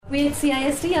We at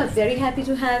CISD are very happy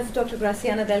to have Dr.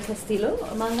 Graciana del Castillo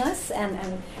among us, and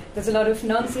there's a lot of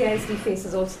non-CISD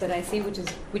faces also that I see, which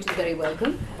is very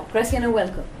welcome. Graciana,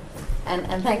 welcome,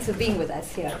 and thanks for being with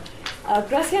us here.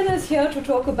 Graciana is here to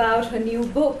talk about her new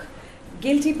book,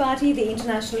 Guilty Party, the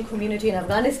International Community in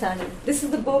Afghanistan. This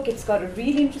is the book. It's got a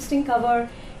really interesting cover.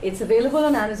 It's available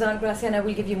on Amazon. Graciana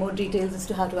will give you more details as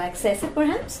to how to access it,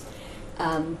 perhaps.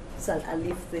 So I'll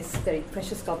leave this very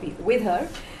precious copy with her.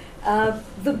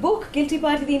 The book, Guilty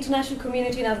Party, the International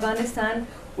Community in Afghanistan,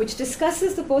 which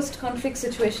discusses the post-conflict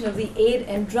situation of the aid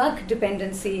and drug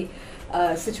dependency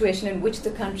situation in which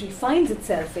the country finds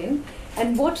itself in,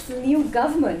 and what the new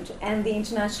government and the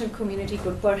international community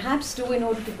could perhaps do in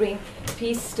order to bring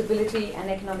peace, stability,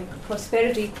 and economic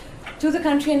prosperity to the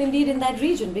country and indeed in that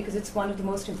region, because it's one of the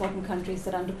most important countries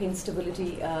that underpins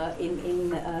stability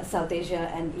in South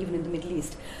Asia and even in the Middle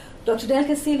East. Dr. Del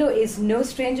Castillo is no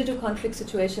stranger to conflict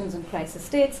situations and crisis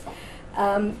states.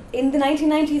 In the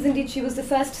 1990s, indeed, she was the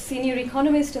first senior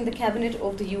economist in the cabinet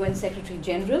of the UN Secretary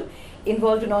General,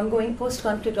 involved in ongoing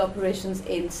post-conflict operations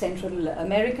in Central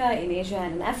America, in Asia,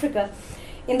 and in Africa.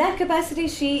 In that capacity,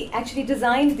 she actually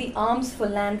designed the Arms for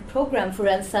Land program for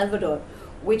El Salvador,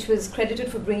 which was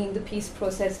credited for bringing the peace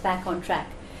process back on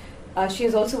track. She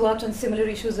has also worked on similar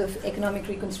issues of economic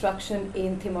reconstruction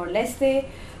in Timor-Leste,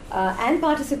 and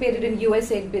participated in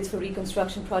USAID bids for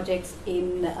reconstruction projects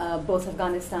in both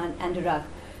Afghanistan and Iraq.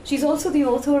 She's also the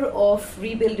author of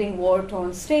Rebuilding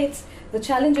War-Torn States, The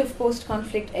Challenge of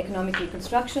Post-Conflict Economic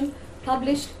Reconstruction,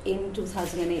 published in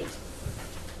 2008.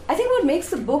 I think what makes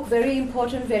the book very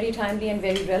important, very timely, and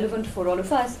very relevant for all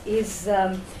of us is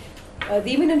the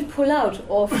imminent pullout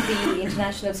of the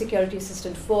International Security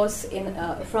Assistance Force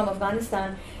from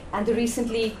Afghanistan, and the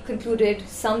recently concluded,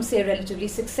 some say relatively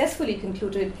successfully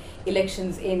concluded,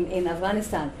 elections in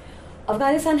Afghanistan.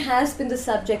 Afghanistan has been the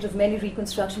subject of many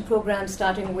reconstruction programs,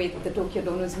 starting with the Tokyo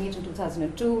Donors Meet in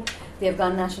 2002, the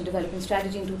Afghan National Development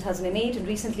Strategy in 2008, and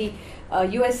recently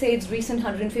USAID's recent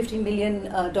 $150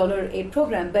 million aid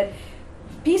program. But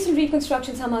peace and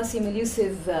reconstruction somehow seem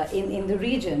elusive in the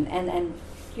region, and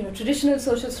traditional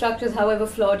social structures, however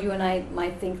flawed you and I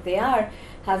might think they are,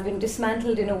 have been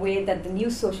dismantled in a way that the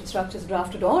new social structures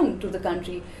drafted on to the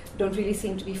country don't really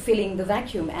seem to be filling the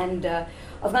vacuum. And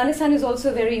Afghanistan is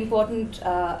also a very important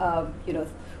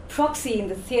proxy in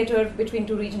the theater between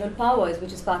two regional powers,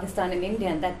 which is Pakistan and India,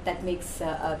 and that makes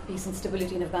peace and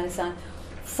stability in Afghanistan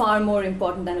far more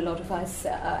important than a lot of us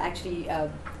actually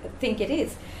think it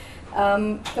is.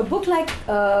 A book like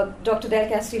Dr. Del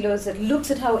Castillo's that looks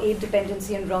at how aid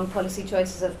dependency and wrong policy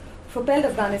choices have propelled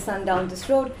Afghanistan down this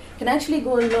road can actually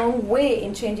go a long way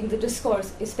in changing the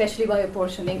discourse, especially by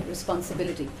apportioning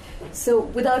responsibility. So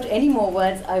without any more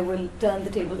words, I will turn the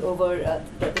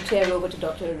chair over to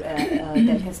Dr.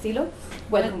 Del Castillo.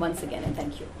 Welcome once again, and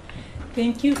thank you.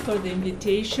 Thank you for the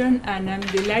invitation, and I'm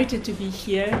delighted to be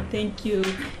here. Thank you,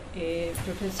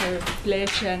 Professor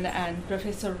Flesch and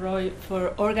Professor Roy,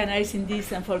 for organizing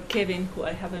this, and for Kevin, who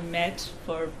I haven't met,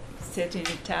 for setting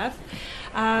it up.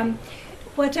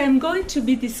 What I'm going to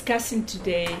be discussing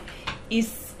today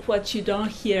is what you don't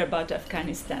hear about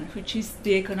Afghanistan, which is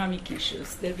the economic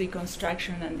issues, the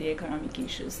reconstruction and the economic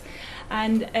issues.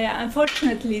 And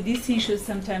unfortunately, these issues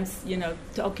sometimes,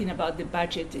 talking about the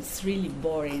budget is really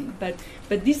boring. But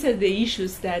these are the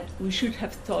issues that we should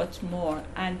have thought more.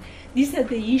 And these are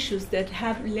the issues that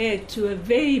have led to a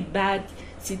very bad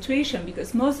situation,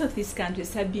 because most of these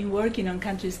countries have been working on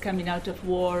countries coming out of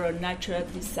war or natural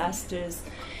disasters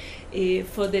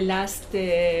for the last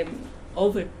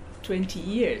over 20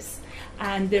 years,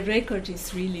 and the record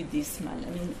is really dismal. I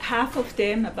mean,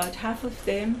 about half of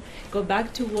them go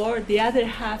back to war, the other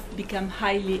half become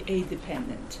highly aid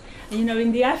dependent. And,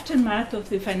 in the aftermath of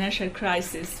the financial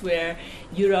crisis, where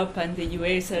Europe and the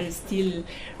US are still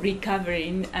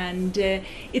recovering, and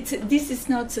this is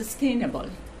not sustainable.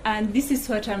 And this is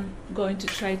what I'm going to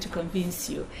try to convince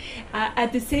you.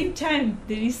 At the same time,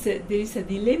 there is a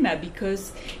dilemma,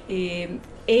 because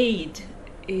aid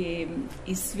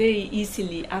is very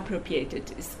easily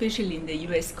appropriated, especially in the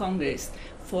U.S. Congress,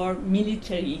 for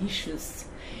military issues,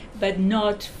 but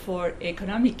not for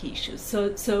economic issues.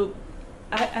 So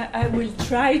I will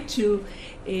try to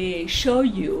show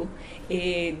you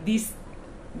this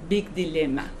big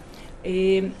dilemma.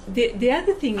 The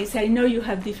other thing is, I know you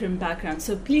have different backgrounds,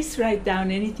 so please write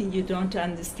down anything you don't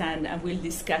understand and we'll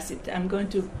discuss it. I'm going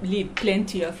to leave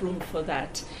plenty of room for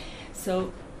that.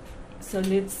 So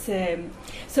let's.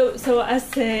 So as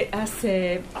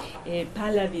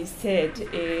Pallavi said,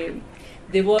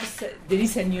 there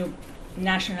is a new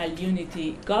national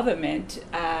unity government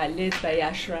led by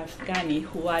Ashraf Ghani,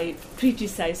 who I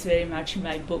criticize very much in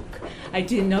my book. I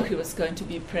didn't know he was going to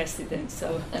be president,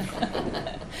 so.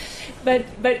 but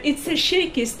it's a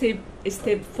shaky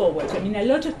step forward. I mean, a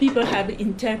lot of people have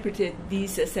interpreted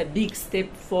this as a big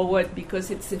step forward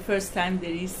because it's the first time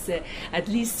there is, at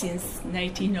least since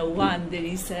 1901, there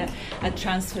is a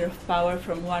transfer of power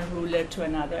from one ruler to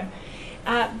another.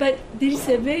 But there is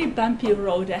a very bumpy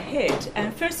road ahead.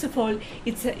 And first of all,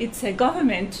 it's a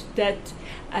government that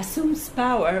assumes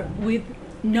power with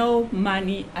no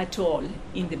money at all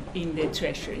in the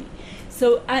treasury.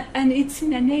 So, and it's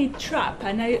in an aid trap,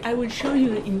 and I will show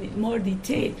you in more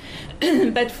detail.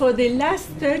 But for the last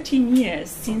 13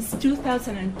 years, since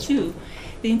 2002,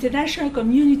 the international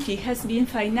community has been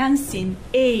financing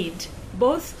aid,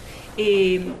 both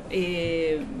military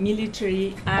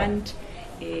and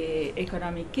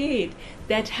economic aid,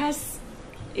 that has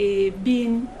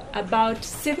been about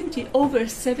over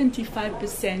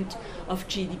 75% of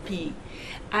GDP.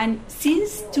 And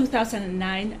since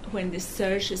 2009, when the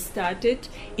surge started,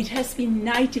 it has been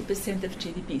 90% of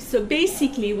GDP. So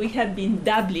basically, we have been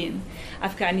doubling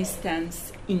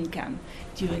Afghanistan's income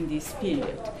during this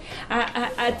period.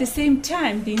 At the same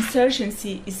time, the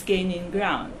insurgency is gaining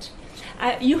ground.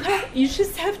 You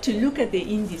just have to look at the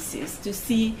indices to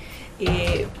see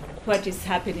what is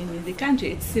happening in the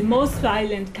country. It's the most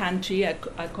violent country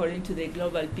according to the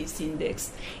Global Peace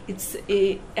Index.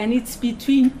 And it's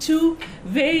between two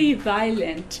very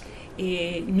violent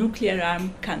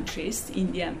nuclear-armed countries,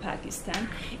 India and Pakistan.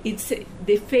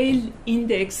 The failed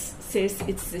index says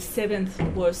it's the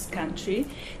 7th worst country.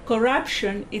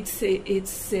 Corruption, it's the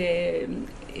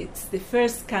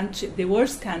first country, the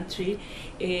worst country,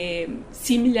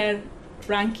 similar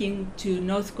ranking to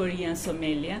North Korea and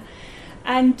Somalia.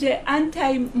 And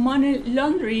anti-money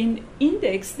laundering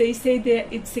index, they say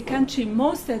that it's the country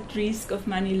most at risk of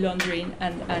money laundering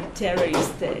and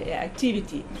terrorist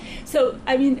activity. So,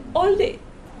 I mean,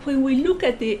 when we look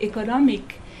at the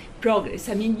economic progress,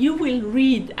 I mean, you will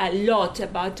read a lot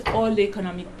about all the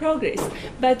economic progress,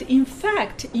 but in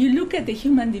fact, you look at the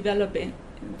Human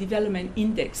Development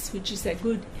Index, which is a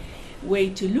good way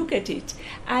to look at it,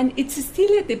 and it's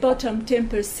still at the bottom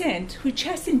 10%, which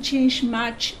hasn't changed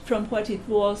much from what it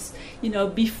was,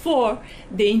 before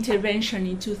the intervention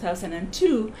in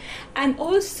 2002. And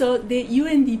also the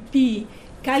UNDP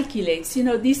calculates,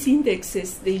 these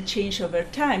indexes, they change over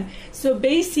time. So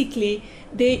basically,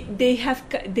 they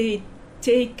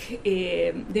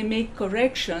make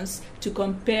corrections to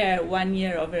compare one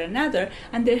year over another,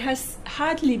 and there has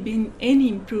hardly been any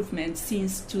improvement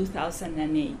since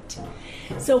 2008.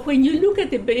 So when you look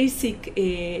at the basic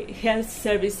health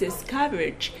services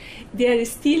coverage, there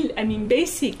is still,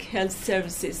 basic health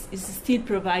services is still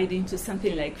providing to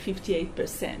something like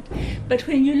 58%. But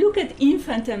when you look at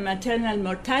infant and maternal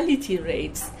mortality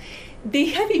rates, they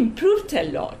have improved a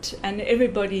lot, and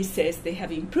everybody says they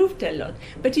have improved a lot.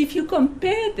 But if you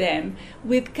compare them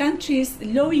with countries,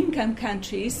 low-income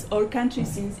countries, or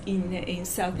countries in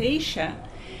South Asia,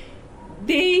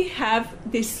 the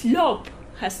slope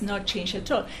has not changed at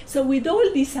all. So with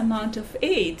all this amount of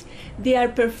aid, they are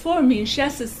performing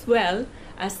just as well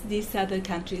as these other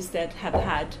countries that have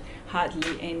had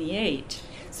hardly any aid.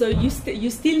 So you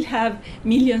still have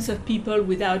millions of people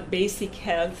without basic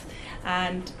health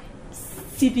and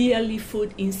severely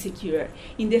food insecure.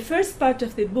 In the first part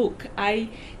of the book, I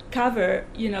cover,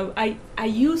 I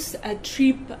use a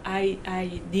trip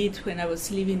I did when I was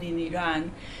living in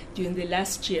Iran during the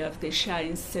last year of the Shah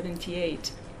in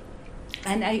 1978.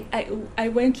 And I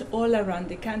went all around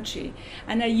the country,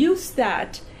 and I used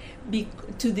that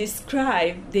to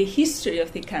describe the history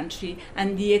of the country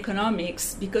and the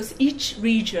economics, because each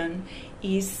region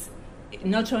is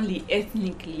not only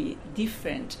ethnically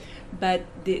different, but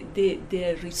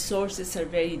their resources are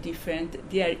very different.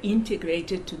 They are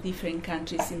integrated to different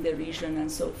countries in the region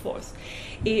and so forth.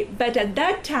 But at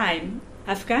that time,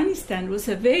 Afghanistan was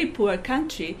a very poor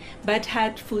country, but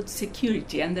had food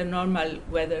security. Under normal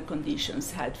weather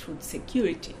conditions, had food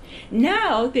security.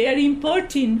 Now they are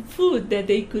importing food that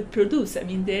they could produce.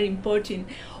 They're importing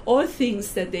all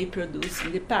things that they produced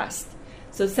in the past.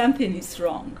 So something is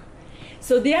wrong.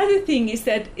 So the other thing is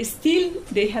that still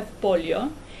they have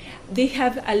polio. They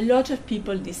have a lot of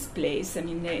people displaced.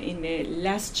 In the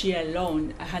last year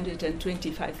alone,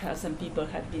 125,000 people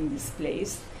have been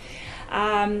displaced.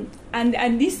 And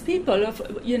these people,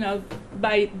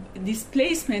 by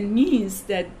displacement means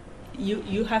that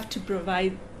you have to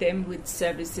provide them with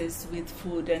services, with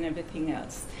food and everything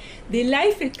else. The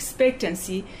life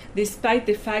expectancy, despite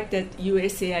the fact that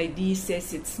USAID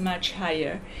says it's much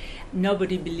higher,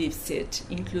 nobody believes it,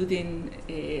 including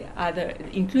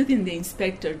including the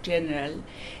Inspector General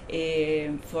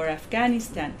for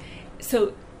Afghanistan.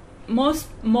 So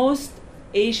most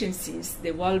agencies,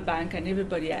 the World Bank and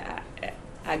everybody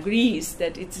agrees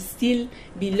that it's still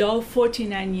below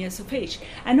 49 years of age.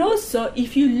 And also,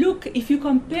 if you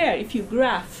compare, if you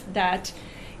graph that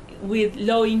with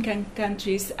low-income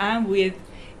countries and with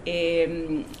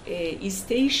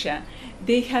East Asia,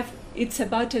 it's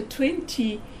about a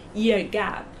 20-year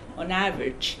gap on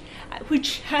average,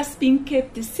 which has been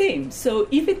kept the same. So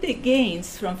even the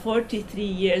gains from 43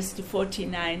 years to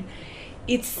 49,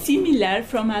 it's similar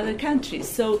from other countries.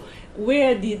 So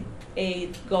where did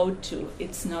aid go to?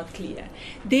 It's not clear.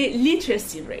 The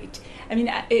literacy rate. I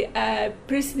mean,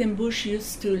 President Bush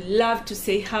used to love to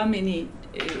say how many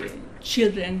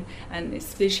children, and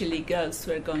especially girls,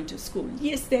 were going to school.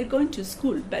 Yes, they're going to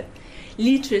school, but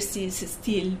literacy is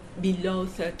still below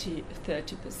 30%.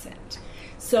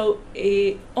 So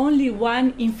only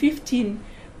 1 in 15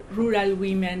 rural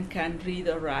women can read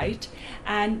or write,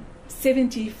 and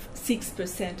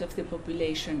 76% of the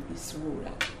population is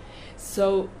rural.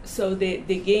 So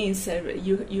the gains are,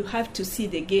 you have to see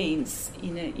the gains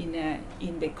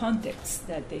in the context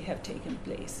that they have taken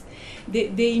place.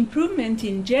 The improvement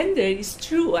in gender is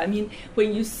true. I mean,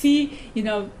 when you see,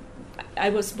 I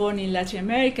was born in Latin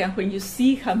America. When you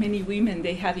see how many women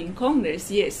they have in Congress,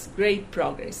 yes, great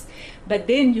progress. But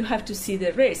then you have to see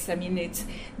the rest. I mean, it's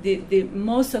the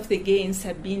most of the gains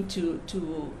have been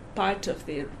to part of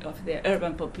the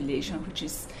urban population, which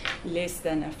is less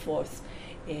than a fourth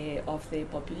of the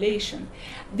population.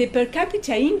 The per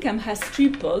capita income has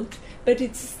tripled, but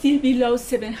it's still below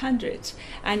 700,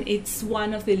 and it's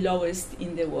one of the lowest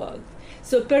in the world.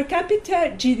 So per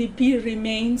capita GDP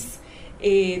remains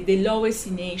the lowest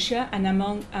in Asia, and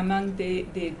among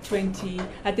the 20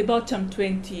 at the bottom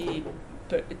 20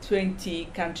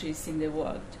 countries in the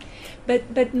world.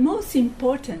 But most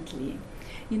importantly,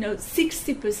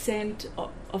 60%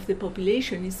 of the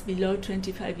population is below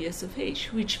 25 years of age,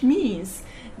 which means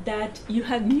that you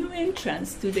have new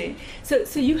entrants today.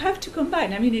 So you have to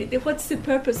combine. I mean, what's the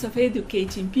purpose of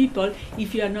educating people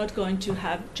if you are not going to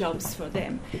have jobs for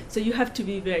them? So you have to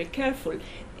be very careful.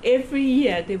 Every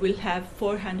year they will have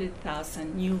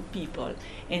 400,000 new people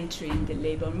entering the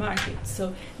labor market.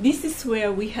 So this is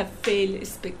where we have failed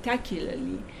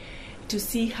spectacularly to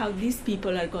see how these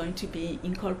people are going to be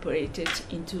incorporated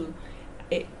into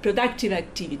productive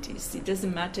activities. It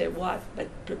doesn't matter what, but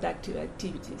productive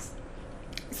activities.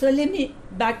 So let me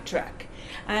backtrack.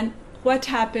 And what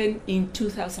happened in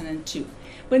 2002?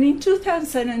 When in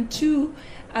 2002,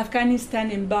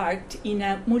 Afghanistan embarked in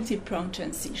a multi-pronged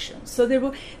transition. So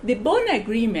the Bonn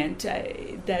Agreement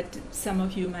that some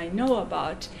of you might know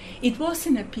about, it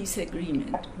wasn't a peace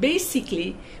agreement.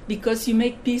 Basically, because you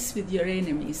make peace with your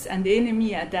enemies, and the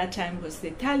enemy at that time was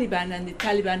the Taliban, and the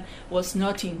Taliban was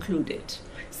not included.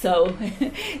 So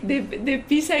the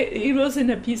peace, it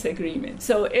wasn't a peace agreement.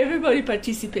 So everybody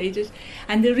participated,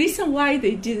 and the reason why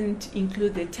they didn't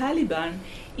include the Taliban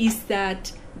is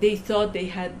that they thought they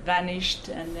had vanished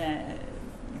and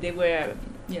they were,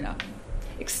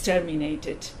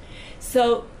 exterminated.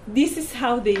 So this is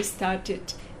how they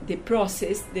started the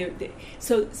process.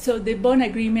 So the Bonn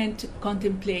Agreement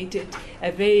contemplated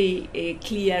a very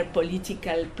clear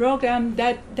political program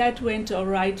that went all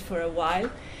right for a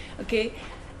while. Okay.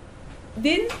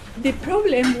 Then the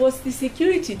problem was the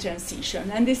security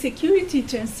transition. And the security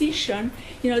transition,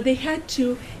 they had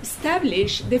to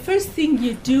establish, the first thing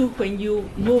you do when you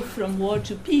move from war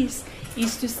to peace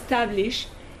is to establish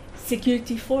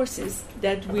security forces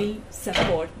that will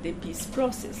support the peace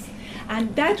process.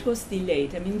 And that was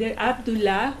delayed. I mean,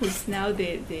 Abdullah, who's now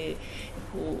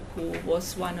who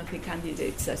was one of the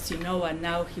candidates, as you know, and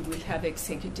now he will have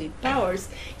executive powers,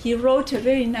 he wrote a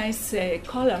very nice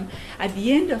column at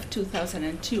the end of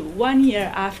 2002, 1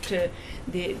 year after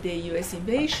the U.S.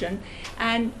 invasion,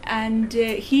 and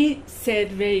he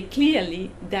said very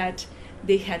clearly that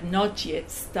they had not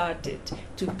yet started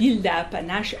to build up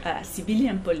a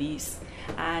civilian police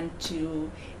and to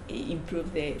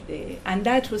improve and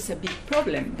that was a big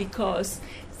problem because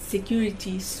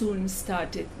security soon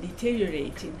started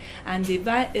deteriorating, and the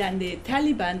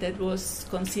Taliban that was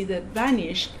considered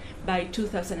vanished by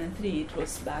 2003, it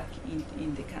was back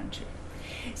in the country.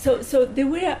 So there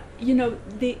were,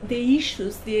 the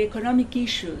issues, the economic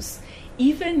issues,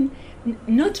 even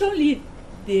not only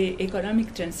the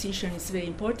economic transition is very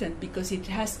important because it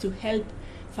has to help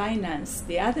finance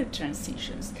the other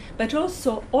transitions. But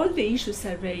also, all the issues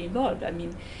are very involved. I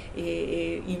mean,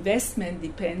 investment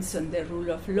depends on the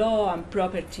rule of law and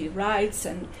property rights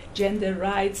and gender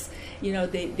rights. You know,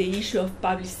 the issue of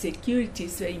public security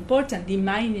is very important, the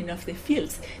mining of the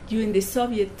fields. During the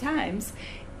Soviet times,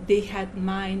 they had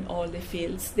mined all the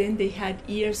fields. Then they had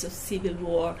years of civil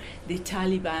war, the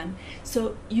Taliban.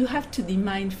 So you have to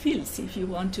demine fields if you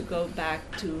want to go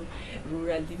back to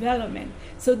rural development.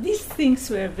 So these things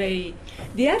were very...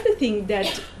 The other thing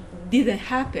that didn't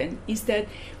happen is that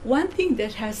one thing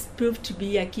that has proved to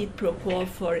be a quid pro quo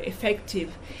for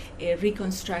effective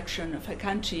reconstruction of a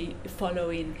country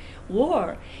following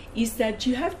war is that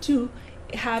you have to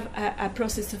have a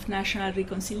process of national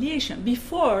reconciliation.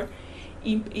 Before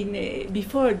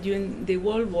during the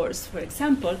world wars, for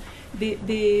example, the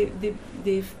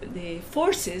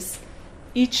forces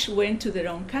each went to their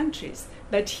own countries.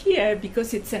 But here,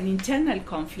 because it's an internal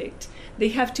conflict, they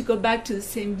have to go back to the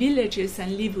same villages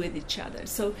and live with each other.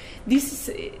 So this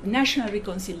is, national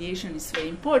reconciliation is very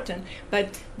important,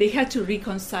 but they had to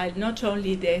reconcile not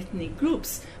only the ethnic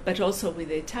groups, but also with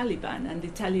the Taliban, and the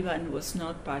Taliban was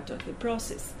not part of the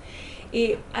process.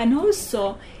 And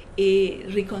also,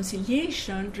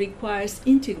 reconciliation requires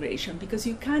integration, because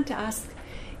you can't ask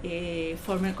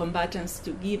former combatants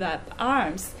to give up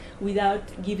arms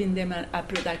without giving them a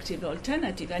productive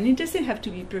alternative. And it doesn't have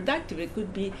to be productive. It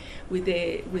could be with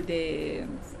the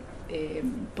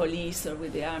police or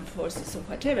with the armed forces or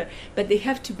whatever. But they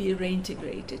have to be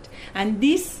reintegrated. And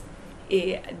this,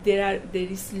 there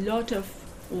is a lot of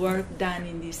work done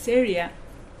in this area.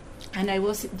 And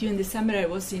during the summer, I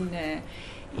was in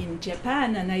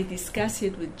Japan, and I discussed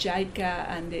it with JICA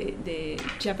and the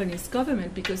Japanese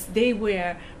government, because they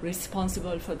were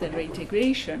responsible for the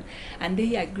reintegration, and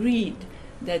they agreed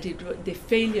that the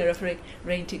failure of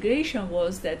reintegration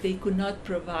was that they could not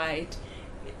provide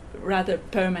rather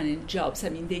permanent jobs. I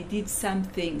mean, they did some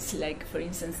things, like, for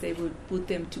instance, they would put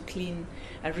them to clean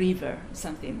a river,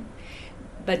 something.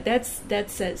 But that's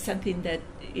something that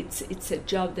it's a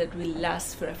job that will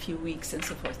last for a few weeks and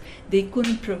so forth. They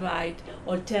couldn't provide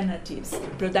alternatives,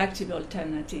 productive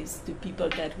alternatives to people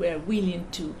that were willing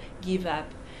to give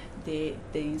up the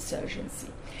insurgency.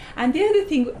 And the other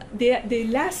thing, the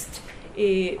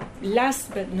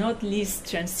last but not least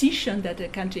transition that a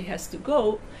country has to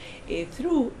go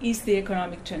through is the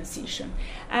economic transition.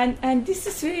 And this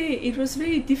is it was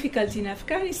very difficult in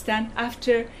Afghanistan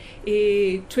after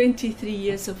 23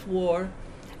 years of war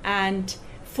and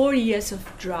 4 years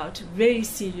of drought, very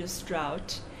serious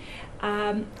drought.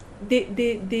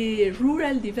 The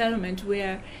rural development,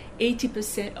 where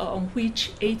 80% on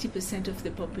which 80% of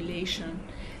the population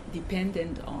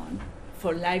depended on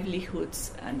for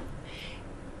livelihoods, and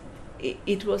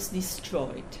it was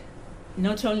destroyed,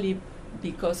 not only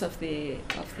because of the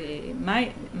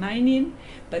mining,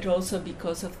 but also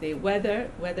because of the weather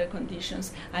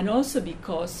conditions, and also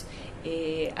because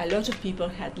a lot of people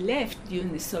had left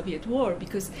during the Soviet war,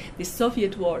 because the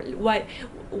Soviet war,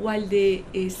 while the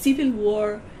civil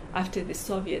war after the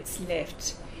Soviets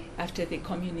left, after the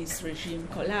communist regime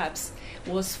collapsed,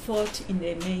 was fought in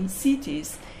the main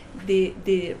cities, the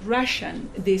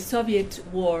Soviet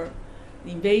war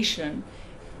invasion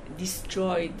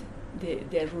destroyed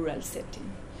the rural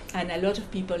setting, and a lot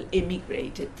of people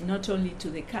emigrated, not only to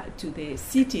the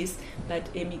cities, but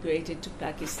emigrated to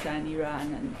Pakistan,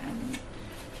 Iran,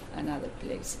 and other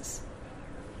places.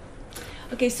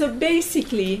 Okay, so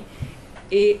basically,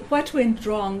 what went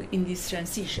wrong in this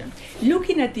transition?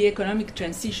 Looking at the economic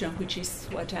transition, which is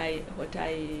what I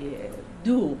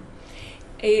do,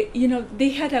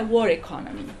 they had a war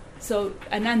economy, so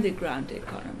an underground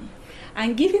economy.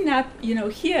 And giving up,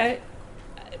 here,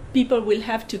 people will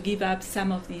have to give up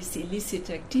some of these illicit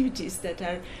activities that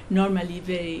are normally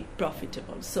very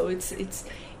profitable. So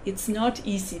it's not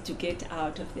easy to get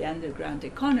out of the underground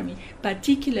economy,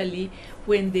 particularly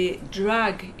when the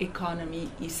drug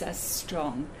economy is as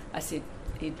strong as it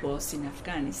was in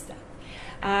Afghanistan.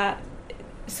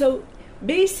 So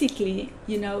basically,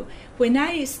 when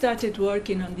I started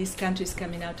working on these countries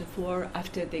coming out of war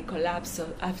after the collapse,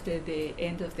 after the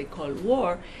end of the Cold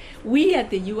War, we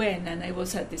at the UN, and I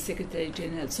was at the Secretary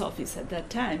General's office at that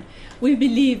time, we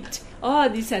believed,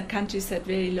 these are countries at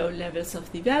very low levels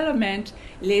of development,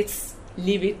 let's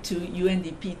leave it to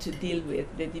UNDP to deal with,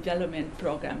 the development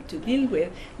program to deal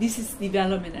with. This is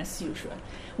development as usual.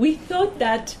 We thought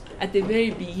that at the very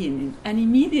beginning, and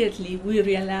immediately we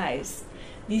realized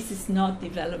this is not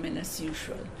development as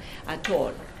usual at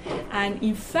all. And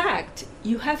in fact,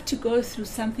 you have to go through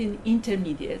something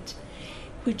intermediate.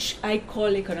 which I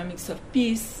call economics of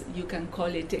peace. You can call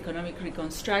it economic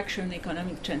reconstruction,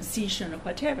 economic transition, or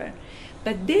whatever.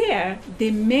 But there,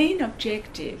 the main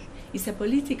objective is a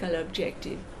political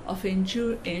objective of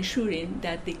ensuring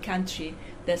that the country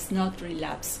does not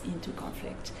relapse into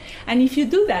conflict. And if you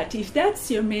do that, if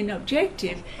that's your main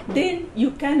objective, then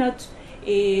you cannot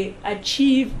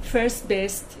achieve first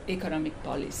best economic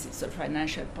policies or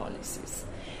financial policies,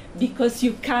 because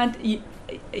you can't.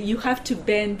 You have to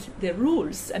bend the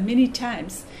rules, and many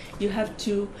times you have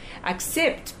to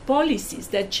accept policies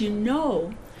that you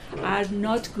know are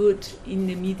not good in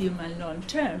the medium and long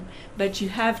term, but you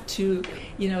have to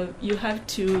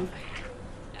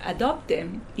adopt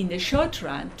them in the short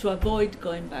run to avoid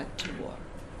going back to war.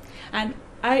 And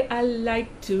I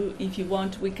like to, if you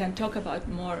want, we can talk about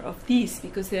more of these,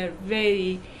 because they are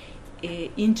very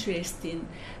interesting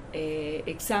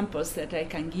examples that I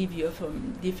can give you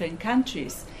from different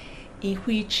countries in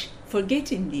which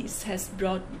forgetting this has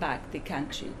brought back the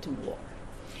country to war.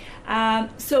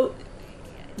 So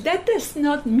that does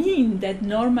not mean that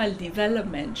normal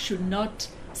development should not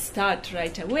start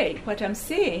right away. What I'm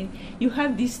saying, you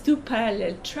have these two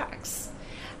parallel tracks,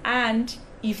 and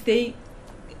if they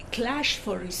clash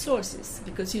for resources,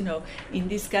 because in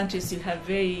these countries you have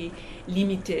very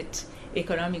limited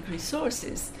economic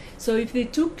resources, so if the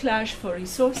two clash for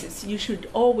resources, you should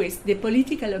always, the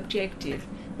political objective,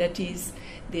 that is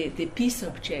the peace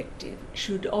objective,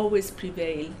 should always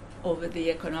prevail over the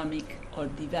economic or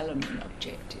development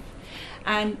objective.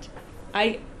 And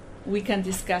we can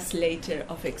discuss later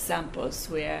of examples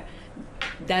where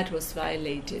that was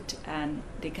violated and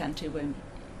the country went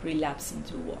relapse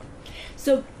into war.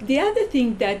 So the other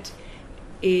thing that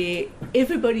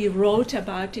everybody wrote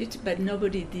about it, but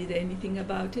nobody did anything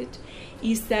about it,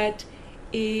 is that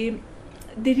there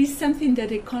is something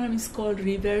that economists call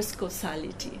reverse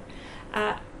causality,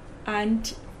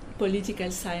 and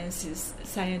political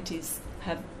scientists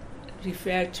have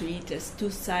referred to it as two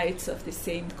sides of the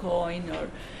same coin, or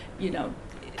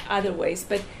other ways,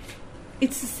 but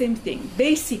it's the same thing.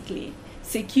 Basically,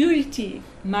 security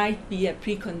might be a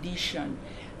precondition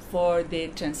for the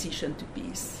transition to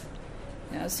peace.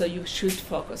 So you should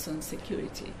focus on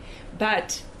security.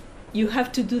 But you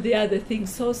have to do the other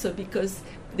things also, because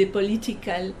the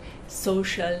political,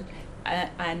 social,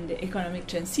 and economic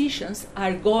transitions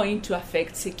are going to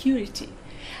affect security.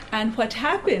 And what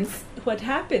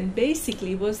happened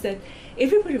basically was that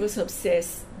everybody was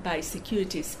obsessed by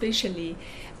security, especially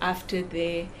after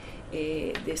the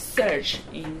surge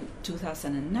in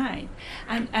 2009.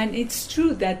 And it's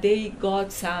true that they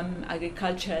got some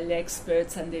agricultural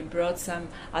experts and they brought some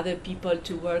other people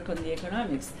to work on the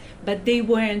economics, but they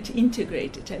weren't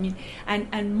integrated. I mean,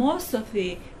 and most of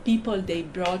the people they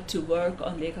brought to work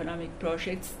on the economic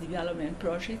projects, development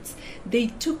projects, they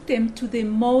took them to the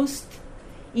most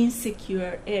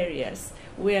insecure areas,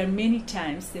 where many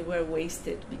times they were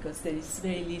wasted because there is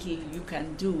very little you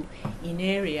can do in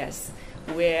areas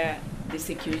where the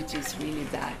security is really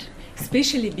bad.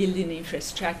 Especially building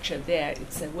infrastructure there,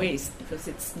 it's a waste, because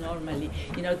it's normally,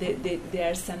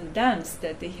 there are some dams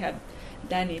that they have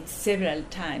done it several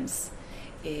times,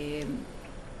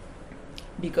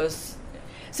 because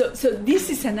so this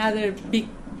is another big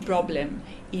problem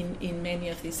in many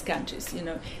of these countries.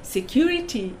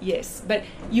 Security, yes, but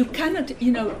you cannot,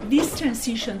 this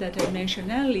transition that I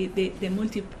mentioned earlier, the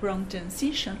multi-pronged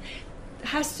transition,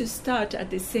 has to start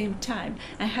at the same time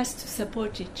and has to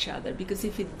support each other, because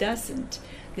if it doesn't,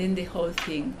 then the whole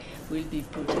thing will be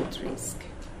put at risk.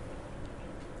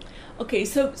 Okay,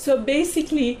 so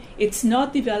basically it's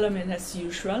not development as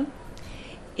usual,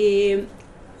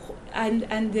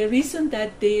 and the reason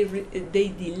that they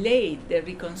delayed the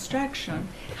reconstruction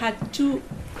had two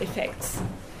effects.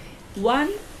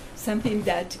 One, something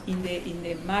that in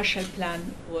the Marshall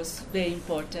Plan was very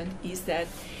important, is that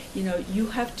you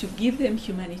have to give them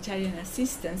humanitarian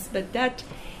assistance, but that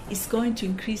is going to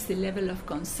increase the level of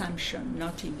consumption,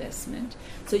 not investment.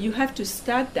 So you have to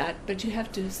start that, but you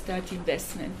have to start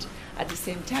investment at the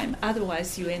same time.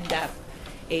 Otherwise, you end up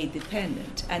aid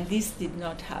dependent, and this did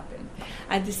not happen.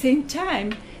 At the same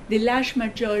time, the large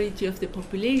majority of the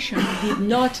population did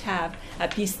not have a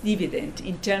peace dividend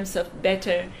in terms of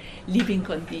better living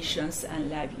conditions and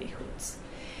livelihoods.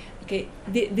 Okay.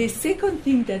 The second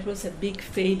thing that was a big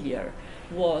failure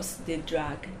was the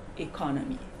drug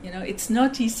economy. It's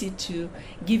not easy to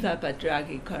give up a drug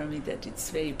economy that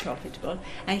it's very profitable.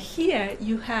 And here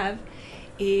you have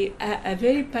a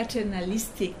very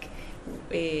paternalistic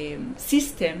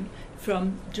system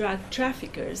from drug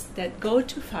traffickers that go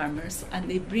to farmers and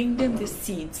they bring them the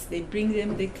seeds, they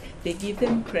give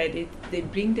them credit, they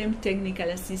bring them technical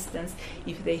assistance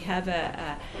if they have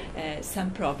some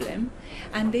problem,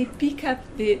 and they pick up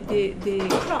the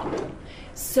crop.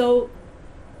 So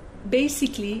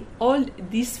basically, all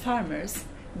these farmers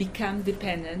become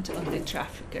dependent on the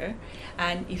trafficker,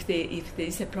 and if there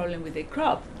is a problem with the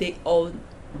crop, they owe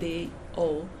the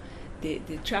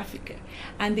trafficker.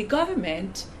 And the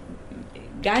government,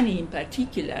 Ghani in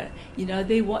particular,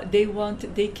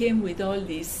 they came with all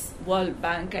these World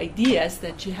Bank ideas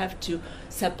that you have to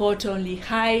support only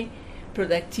high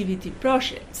productivity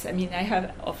projects. I mean, I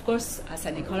have, of course, as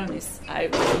an economist, I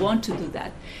want to do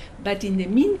that. But in the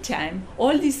meantime,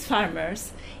 all these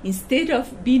farmers, instead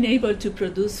of being able to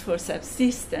produce for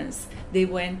subsistence, they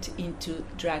went into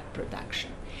drug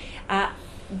production.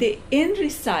 The end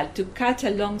result, to cut a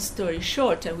long story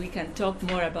short, and we can talk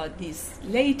more about this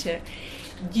later,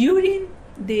 during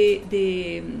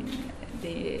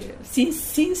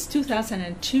since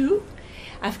 2002,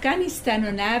 Afghanistan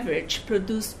on average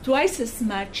produced twice as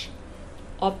much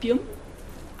opium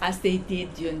as they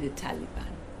did during the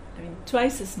Taliban. I mean,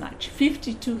 twice as much,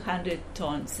 5,200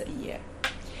 tons a year.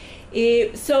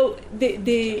 So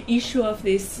the issue of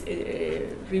this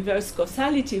reverse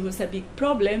causality was a big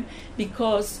problem,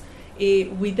 because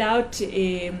without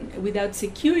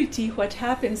security, what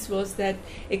happens was that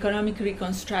economic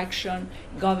reconstruction,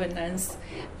 governance,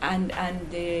 and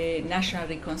national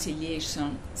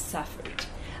reconciliation suffered.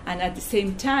 And at the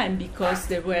same time, because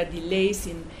there were delays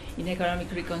in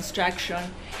economic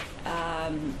reconstruction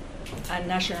and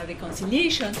national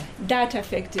reconciliation, that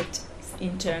affected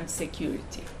in turn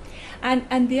security.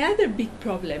 And the other big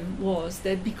problem was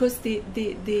that because the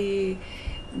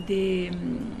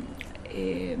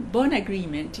Bonn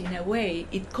Agreement, in a way,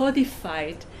 it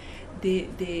codified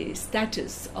the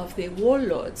status of the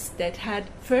warlords that had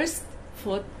first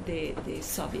fought the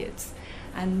Soviets,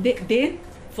 and then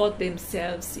fought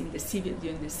themselves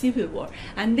during the Civil War,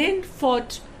 and then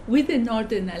fought with the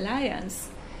Northern Alliance.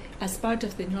 As part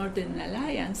of the Northern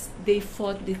Alliance, they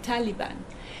fought the Taliban.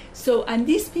 So, and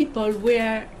these people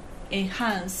were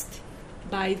enhanced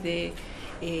by the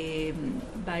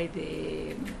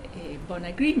Bonn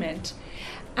Agreement,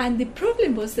 and the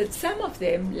problem was that some of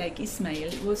them, like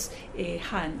Ismail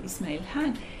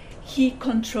Han, he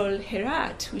controlled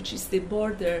Herat, which is a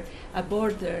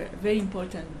very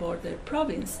important border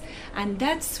province, and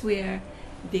that's where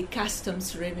the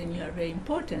customs revenue are very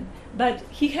important. But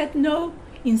he had no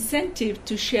incentive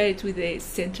to share it with the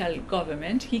central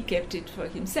government. He kept it for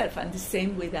himself, and the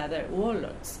same with other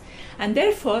warlords. And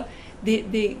therefore,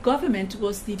 the government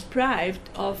was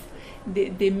deprived of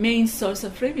the main source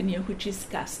of revenue, which is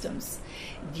customs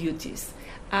duties.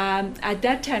 At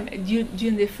that time,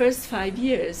 during the first 5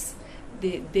 years,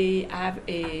 they have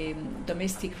a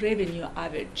domestic revenue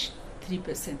average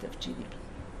 3% of GDP.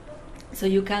 So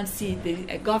you can see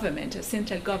a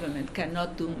central government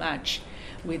cannot do much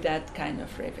with that kind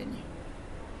of revenue.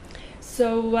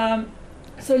 So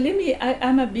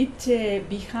I'm a bit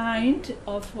behind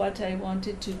of what I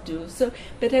wanted to do.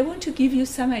 But I want to give you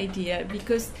some idea,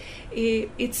 because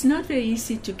it's not very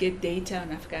easy to get data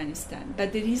on Afghanistan,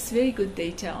 but there is very good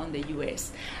data on the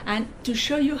U.S. And to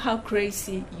show you how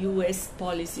crazy U.S.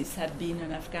 policies have been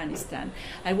on Afghanistan,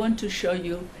 I want to show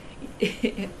you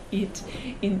it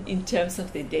in terms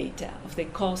of the data, of the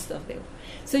cost of them.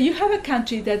 So you have a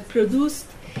country that produced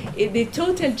the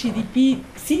total GDP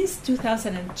since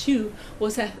 2002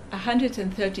 was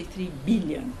 133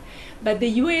 billion. But the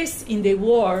US in the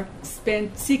war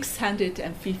spent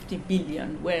 650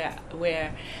 billion were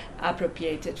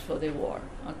appropriated for the war,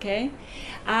 okay?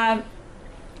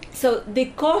 So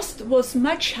the cost was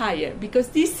much higher, because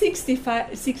this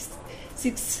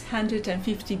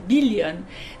 650 billion,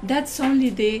 that's only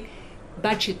the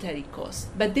budgetary cost.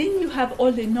 But then you have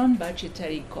all the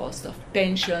non-budgetary costs of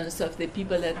pensions, of the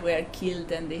people that were killed,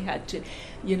 and they had to,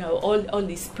 all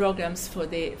these programs for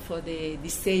the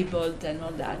disabled and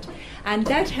all that. And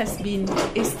that has been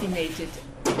estimated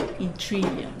in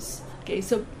trillions. Okay,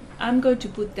 so I'm going to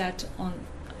put that on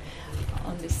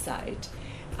the side.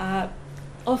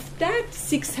 Of that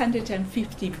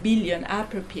 650 billion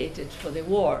appropriated for the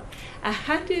war,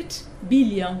 100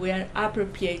 billion were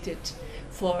appropriated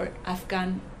for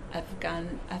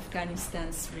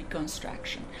Afghanistan's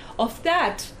reconstruction. Of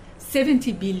that,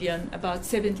 70 billion,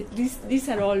 these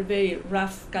are all very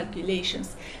rough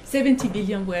calculations, 70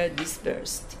 billion were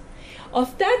disbursed.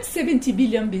 Of that 70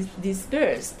 billion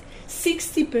disbursed,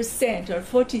 60% or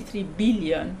 43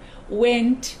 billion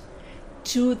went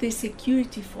to the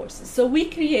security forces. So we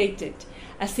created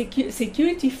a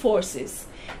security forces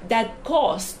that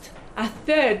cost a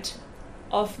third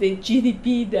of the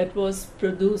GDP that was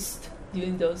produced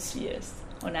during those years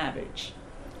on average.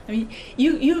 I mean,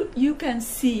 you can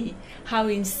see how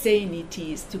insane it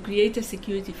is to create a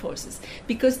security forces,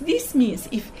 because this means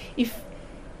if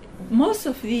most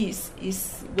of these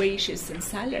is wages and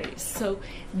salaries, so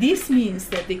this means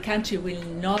that the country will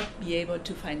not be able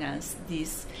to finance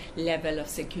this level of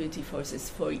security forces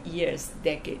for years,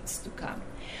 decades to come.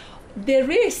 The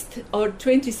rest, or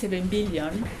 27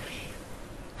 billion,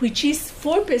 which is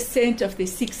 4% of the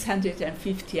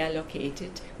 650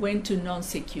 allocated, went to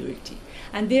non-security.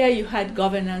 And there you had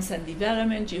governance and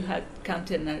development, you had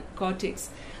counter-narcotics,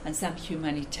 and some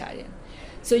humanitarian.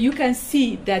 So you can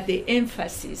see that the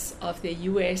emphasis of the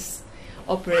US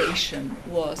operation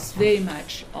was very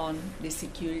much on the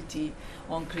security,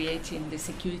 on creating the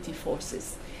security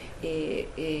forces.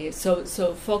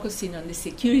 So focusing on the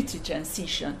security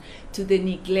transition to the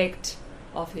neglect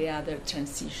of the other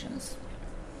transitions.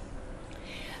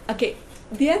 Okay,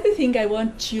 the other thing I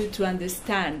want you to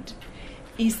understand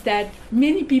is that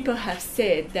many people have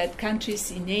said that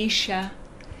countries in Asia,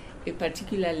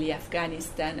 particularly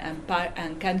Afghanistan, and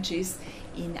countries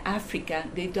in Africa,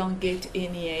 they don't get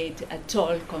any aid at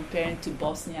all compared to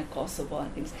Bosnia, Kosovo,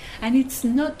 and things. And it's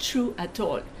not true at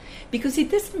all, because it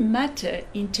doesn't matter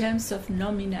in terms of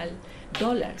nominal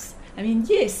dollars. I mean,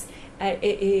 yes,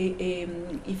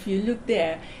 if you look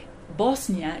there,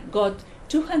 Bosnia got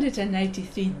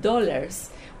 $293,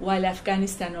 while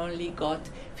Afghanistan only got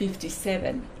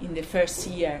 57 in the first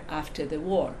year after the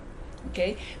war.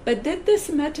 Okay, but that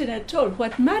doesn't matter at all.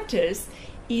 What matters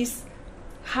is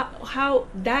how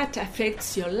that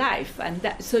affects your life,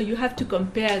 and so you have to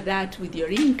compare that with your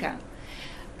income.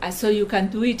 So you can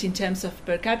do it in terms of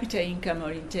per capita income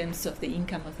or in terms of the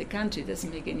income of the country. It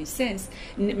doesn't make any sense,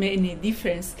 any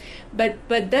difference, but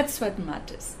that's what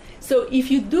matters. So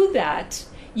if you do that,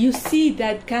 you see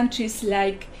that countries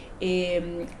like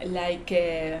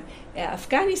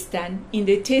Afghanistan, in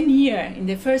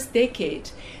the first decade,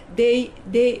 the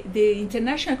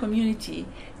international community,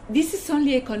 this is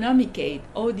only economic aid,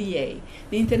 ODA,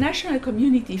 the international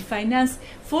community financed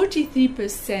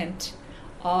 43%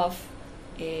 of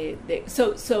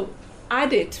so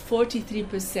added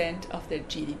 43% of their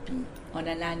GDP on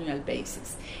an annual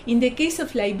basis. In the case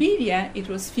of Liberia, it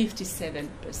was 57%.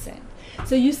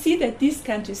 So you see that these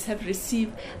countries have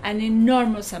received an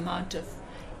enormous amount of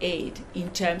aid in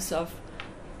terms of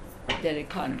their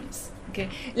economies. Okay,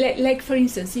 like for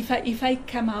instance, if I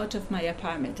come out of my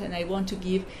apartment and I want to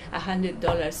give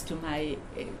 $100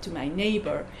 to my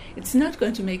neighbor, it's not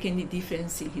going to make any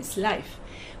difference in his life.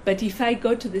 But if I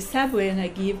go to the subway and I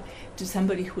give to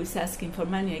somebody who is asking for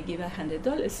money, I give $100,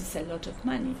 it's a lot of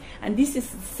money. And this is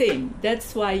the same.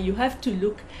 That's why you have to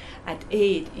look at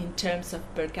aid in terms of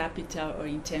per capita or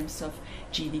in terms of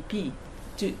GDP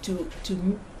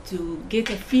to get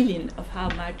a feeling of how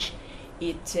much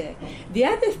it. The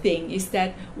other thing is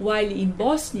that while in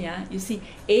Bosnia, you see,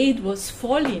 aid was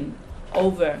falling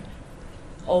over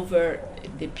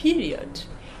the period,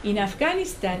 in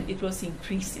Afghanistan it was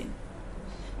increasing.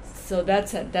 So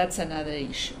that's another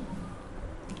issue.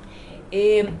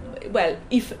 Well,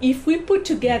 if we put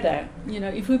together,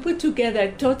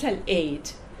 total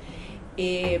aid,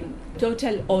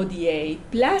 total ODA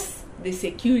plus the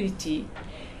security,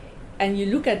 and you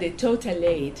look at the total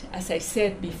aid, as I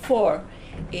said before,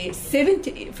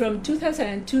 70 from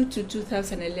 2002 to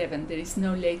 2011, there is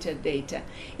no later data.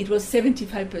 It was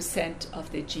 75%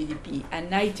 of the GDP, and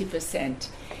 90%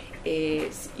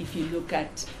 is if you look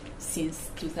at since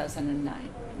 2009.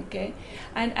 Okay,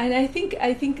 and I think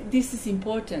this is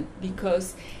important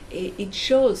because it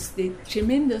shows the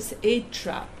tremendous aid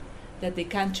trap that the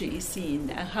country is in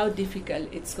and how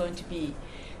difficult it's going to be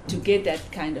to get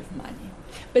that kind of money.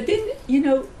 But then,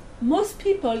 most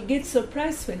people get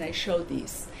surprised when I show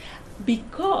this,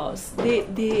 because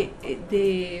the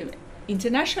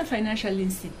international financial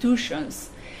institutions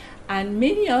and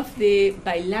many of the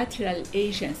bilateral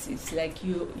agencies like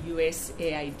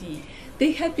USAID,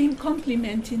 they have been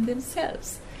complementing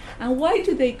themselves. And why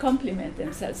do they complement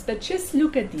themselves? But just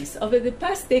look at this. Over the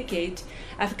past decade,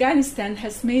 Afghanistan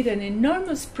has made an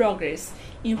enormous progress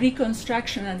in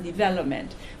reconstruction and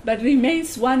development, but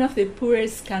remains one of the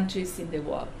poorest countries in the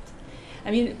world.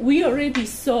 I mean, we already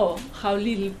saw how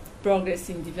little progress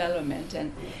in development.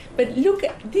 But look,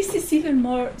 this is even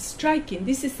more striking.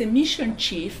 This is the mission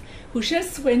chief who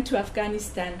just went to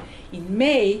Afghanistan in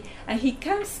May, and he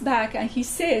comes back and he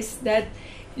says that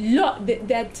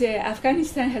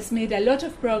Afghanistan has made a lot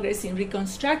of progress in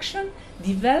reconstruction,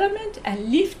 development,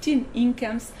 and lifting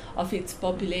incomes of its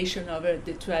population over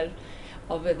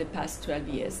the past 12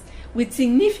 years, with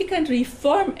significant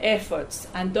reform efforts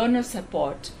and donor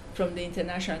support from the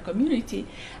international community.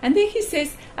 And then he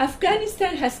says,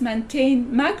 Afghanistan has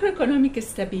maintained macroeconomic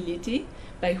stability,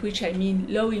 by which I mean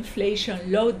low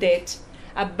inflation, low debt,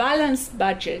 a balanced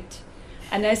budget,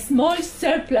 and a small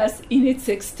surplus in its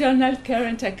external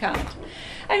current account.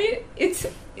 I mean, it's,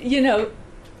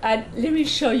 let me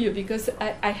show you, because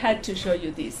I had to show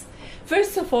you this.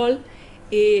 First of all,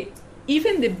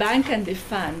 even the bank and the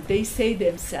fund, they say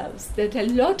themselves that a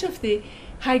lot of the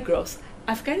high growth,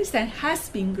 Afghanistan has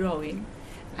been growing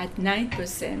at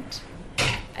 9%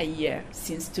 a year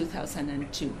since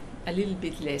 2002, a little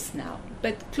bit less now,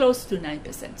 but close to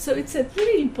 9%. So it's a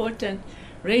very important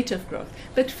rate of growth.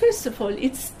 But first of all,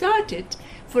 it started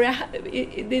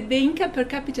the income per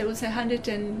capita was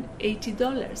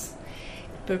 $180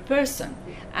 per person,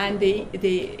 and the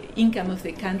income of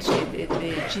the country, the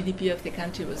GDP of the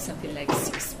country was something like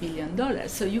 $6 billion.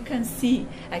 So you can see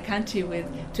a country with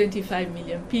 25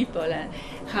 million people and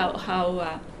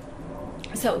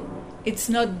so it's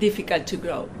not difficult to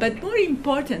grow. But more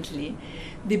importantly,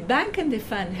 the bank and the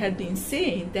fund had been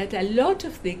saying that a lot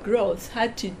of the growth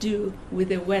had to do with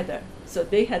the weather. So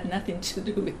they had nothing to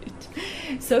do with it.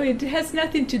 So it has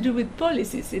nothing to do with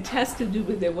policies. It has to do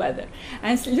with the weather.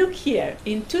 And look here,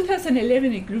 in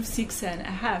 2011 it grew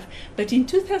 6.5%, but in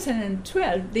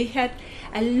 2012 they had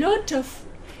a lot of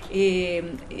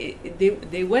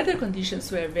the weather conditions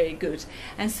were very good,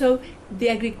 and so the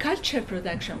agriculture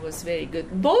production was very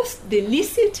good, both the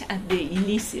licit and the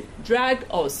illicit, drug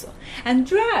also. And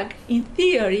drug, in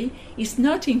theory, is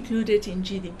not included in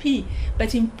GDP,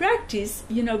 but in practice,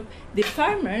 the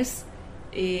farmers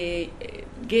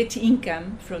get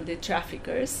income from the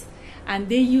traffickers, and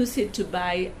they use it to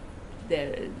buy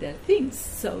their things.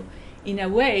 So, in a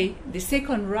way, the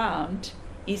second round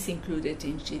is included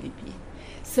in GDP.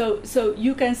 So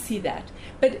you can see that.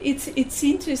 But it's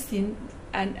interesting,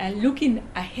 and looking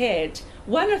ahead,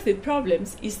 one of the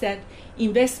problems is that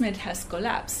investment has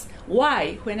collapsed.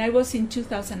 Why? When I was in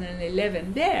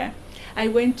 2011 there, I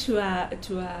went to a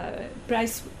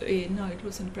Price, no, it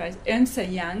wasn't Price, Ernst &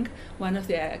 Young, one of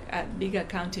the big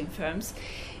accounting firms,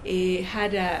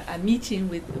 had a meeting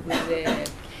with the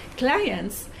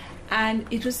clients. And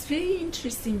it was very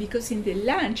interesting because in the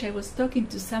lunch I was talking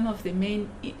to some of the main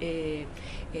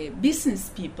business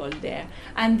people there,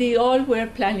 and they all were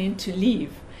planning to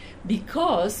leave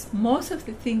because most of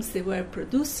the things they were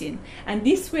producing, and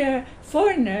these were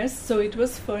foreigners, so it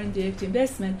was foreign direct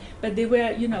investment, but they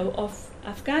were, of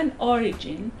Afghan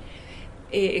origin,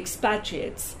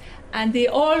 expatriates. And they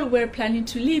all were planning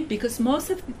to leave because most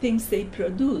of the things they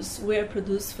produced were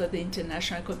produced for the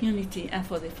international community and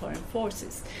for the foreign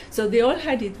forces. So they all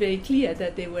had it very clear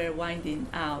that they were winding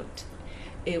down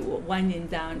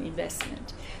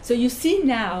investment. So you see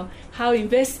now how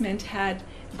investment had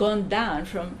gone down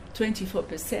from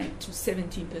 24% to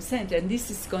 17%, and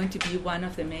this is going to be one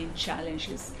of the main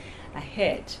challenges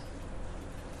ahead.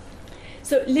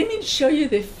 So let me show you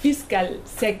the fiscal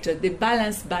sector, the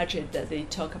balanced budget that they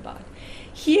talk about.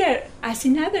 Here, as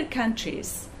in other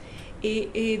countries,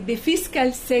 the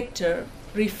fiscal sector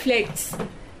reflects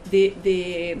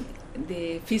the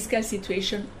fiscal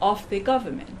situation of the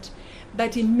government.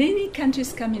 But in many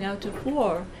countries coming out of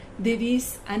war, there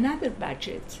is another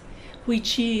budget,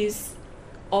 which is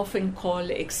often called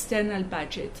external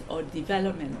budget or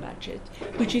development budget,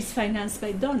 which is financed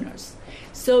by donors.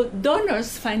 So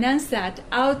donors finance that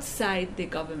outside the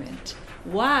government.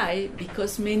 Why?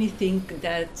 Because many think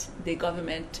that the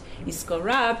government is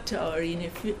corrupt or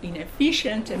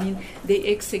inefficient. I mean, they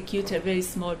execute a very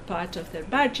small part of their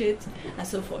budget and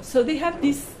so forth. So they have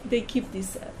this, they keep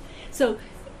this. So,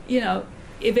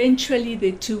 eventually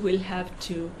the two will have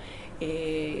to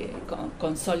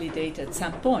consolidate at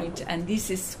some point, and this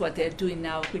is what they're doing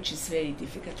now, which is very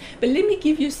difficult. But let me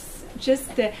give you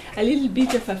just a little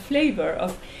bit of a flavor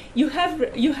of, you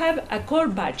have a core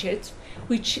budget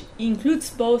which includes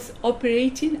both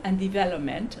operating and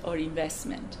development or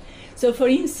investment. So for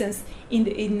instance,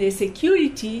 in the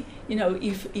security,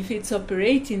 if it's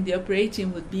operating, the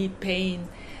operating would be paying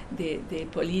the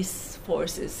police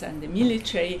forces and the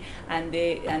military, and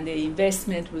the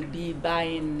investment would be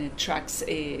buying trucks,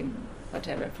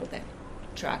 whatever for them,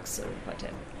 trucks or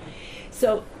whatever.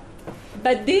 So,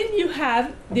 but then you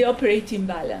have the operating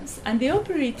balance, and the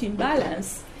operating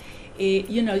balance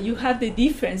you have the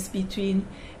difference between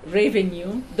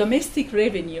revenue, domestic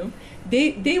revenue.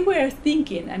 They were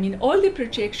thinking, I mean, all the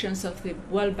projections of the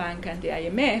World Bank and the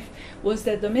IMF was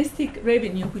that domestic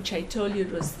revenue, which I told you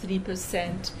was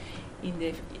 3% in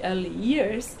the early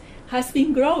years, has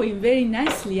been growing very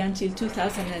nicely until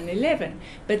 2011.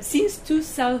 But since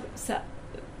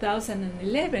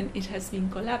 2011, it has been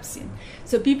collapsing.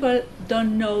 So people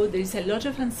don't know, there is a lot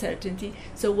of uncertainty,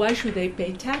 so why should they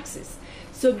pay taxes?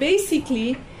 So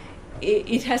basically,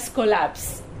 it has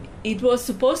collapsed. It was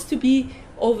supposed to be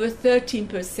over 13%,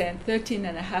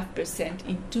 13.5%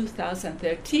 in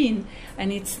 2013,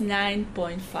 and it's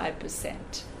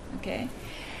 9.5%. Okay,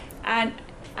 and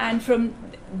from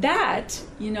that,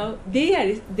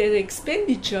 their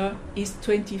expenditure is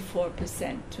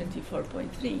 24%,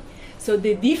 24.3. So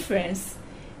the difference,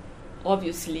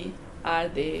 obviously, are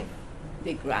the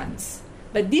grants.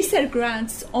 But these are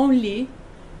grants only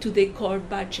to the core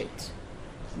budget.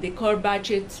 The core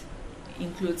budget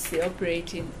includes the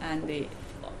operating and the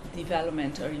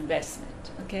development or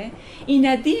investment. Okay. In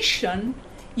addition,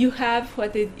 you have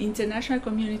what the international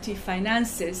community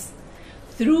finances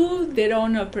through their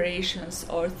own operations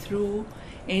or through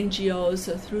NGOs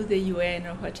or through the UN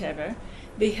or whatever.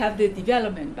 They have the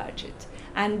development budget,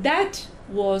 and that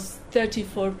was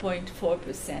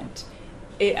 34.4%.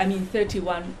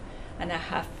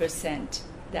 31.5%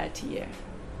 that year.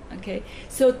 Okay,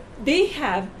 so they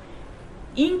have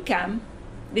income,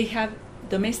 they have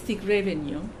domestic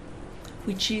revenue,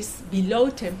 which is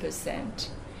below 10%,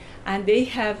 and they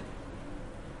have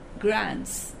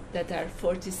grants that are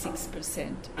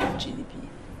 46% of GDP.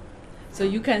 So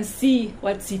you can see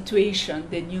what situation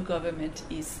the new government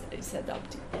is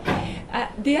adopting.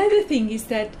 The other thing is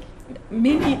that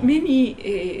many,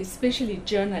 especially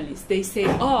journalists, they say,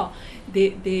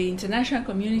 the international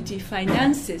community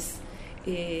finances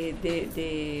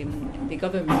the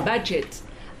government budget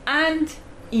and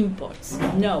imports.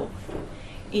 No.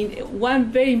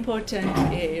 One very important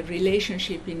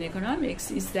relationship in economics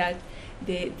is that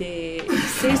the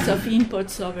excess of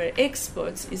imports over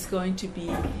exports is going to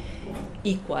be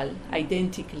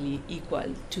identically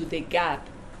equal to the gap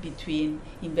between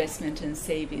investment and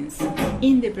savings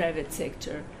in the private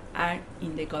sector and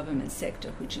in the government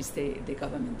sector, which is the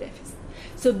government deficit.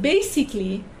 So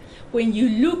basically, when you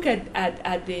look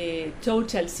at the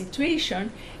total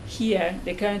situation, here,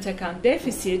 the current account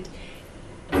deficit,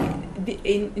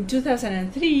 in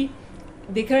 2003,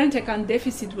 the current account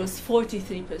deficit was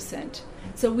 43%.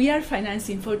 So we are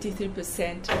financing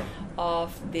 43%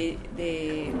 of the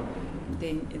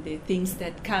things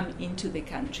that come into the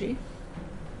country.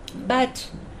 But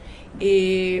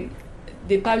the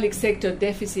public sector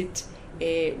deficit,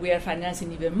 we are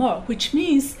financing even more, which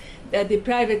means that the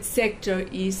private sector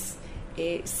is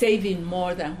saving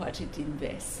more than what it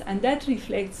invests. And that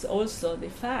reflects also the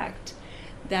fact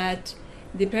that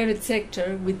the private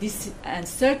sector, with this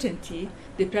uncertainty,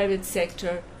 the private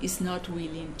sector is not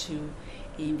willing to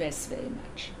invest very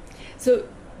much. So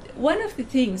one of the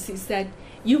things is that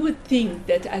you would think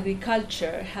that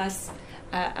agriculture has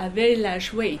a very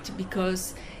large weight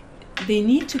because they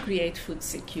need to create food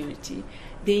security.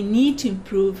 They need to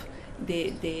improve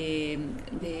the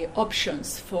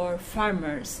options for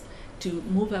farmers to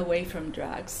move away from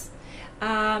drugs.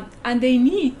 And they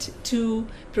need to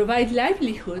provide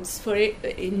livelihoods for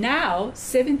now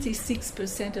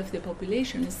 76% of the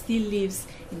population still lives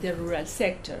in the rural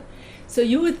sector. So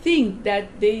you would think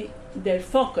that their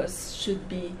focus should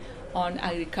be on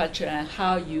agriculture and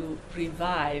how you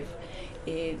revive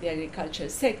the agricultural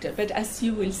sector. But as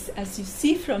you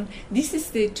see from, this is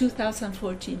the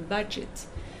 2014 budget,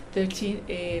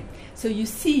 so you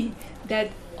see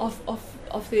that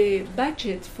of the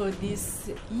budget for this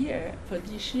year,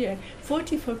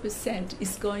 44%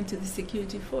 is going to the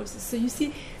security forces. So you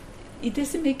see, it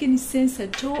doesn't make any sense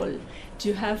at all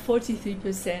to have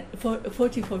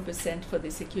 44% for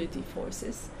the security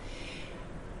forces,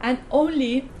 and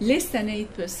only less than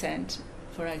 8%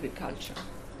 for agriculture.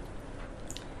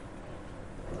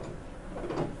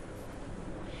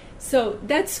 So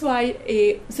that's why,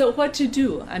 so what to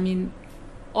do? I mean,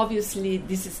 obviously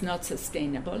this is not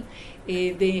sustainable.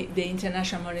 The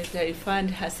International Monetary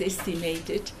Fund has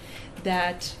estimated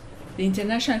that the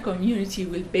international community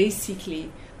will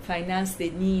basically finance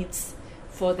the needs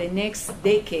for the next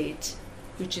decade,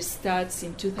 which starts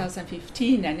in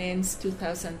 2015 and ends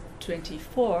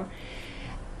 2024.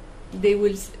 They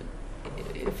will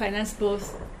finance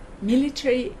both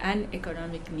military and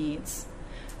economic needs.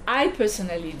 I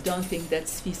personally don't think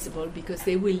that's feasible because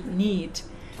they will need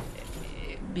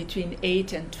between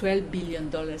 $8 and $12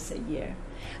 billion a year.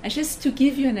 And just to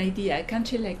give you an idea, a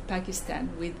country like Pakistan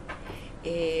with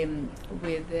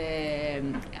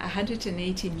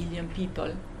 180 million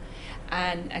people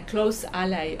and a close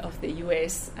ally of the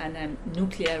US and a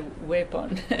nuclear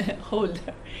weapon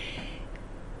holder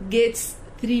gets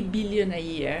 3 billion a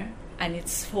year, and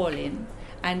it's falling,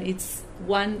 and it's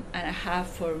 1.5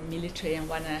 for military and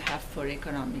 1.5 for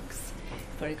economics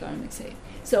aid.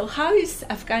 So how is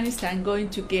Afghanistan going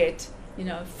to get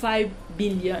 5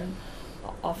 billion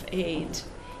of aid,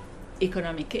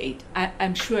 economic aid?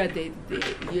 I'm sure the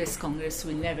US Congress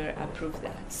will never approve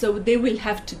that. So they will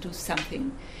have to do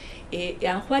something.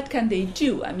 And what can they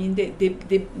do? I mean,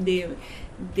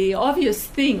 the obvious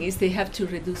thing is they have to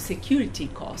reduce security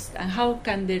costs. And how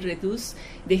can they reduce?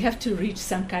 They have to reach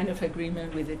some kind of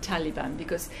agreement with the Taliban,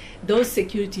 because those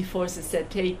security forces that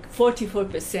take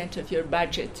 44% of your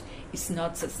budget is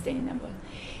not sustainable.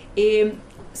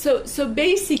 So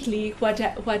basically, what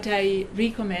I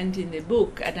recommend in the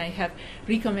book, and I have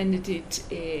recommended it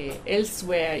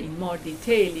elsewhere in more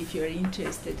detail. If you're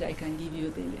interested, I can give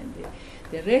you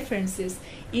the references,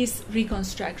 is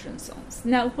reconstruction zones.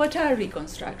 Now, what are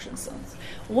reconstruction zones?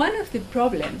 One of the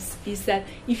problems is that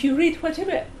if you read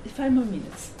whatever, 5 more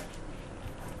minutes,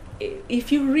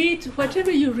 if you read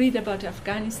whatever you read about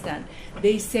Afghanistan,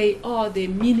 they say, oh, the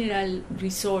mineral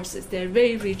resources, they're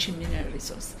very rich in mineral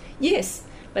resources. Yes,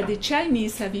 but the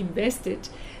Chinese have invested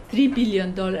 $3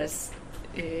 billion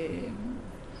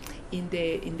in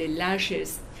the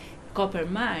largest copper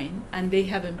mine, and they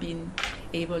haven't been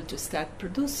able to start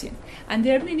producing. And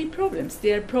there are many problems.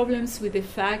 There are problems with the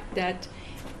fact that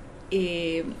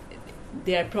there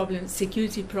are problems,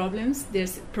 security problems.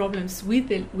 There's problems with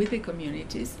the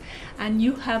communities, and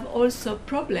you have also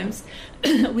problems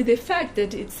with the fact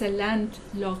that it's a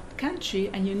landlocked country,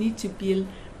 and you need to build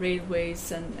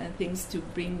railways and things to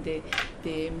bring the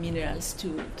minerals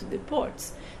to the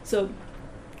ports. So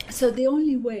the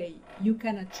only way you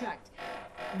can attract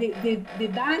the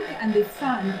bank and the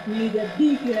fund made a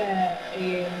big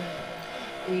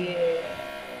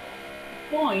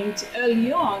point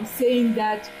early on, saying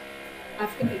that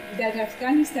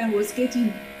Afghanistan was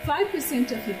getting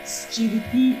 5% of its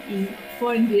GDP in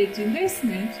foreign direct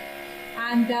investment,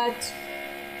 and that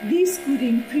this could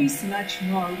increase much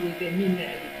more with the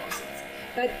mineral deposits.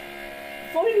 But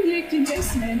foreign direct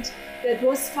investment that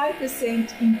was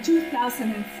 5% in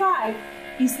 2005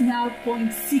 is now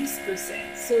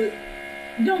 0.6%. So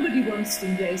nobody wants to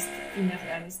invest in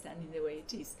Afghanistan in the way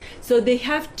it is. So they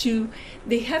have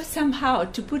somehow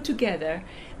to put together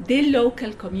the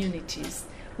local communities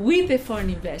with the foreign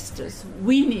investors,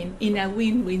 winning in a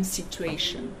win-win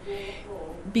situation.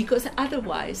 Because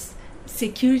otherwise,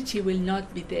 security will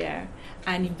not be there,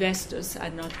 and investors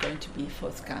are not going to be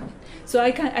forthcoming. So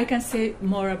I can say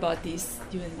more about this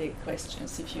during the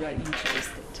questions if you are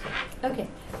interested. Okay,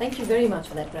 thank you very much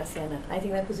for that, Graciana. I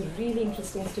think that was a really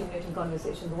interesting, stimulating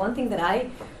conversation. The one thing that I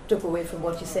took away from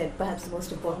what you said, perhaps the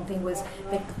most important thing, was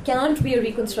there can't be a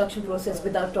reconstruction process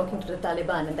without talking to the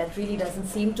Taliban, and that really doesn't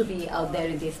seem to be out there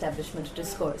in the establishment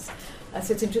discourse.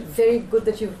 So it's very good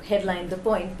that you've headlined the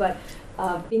point, but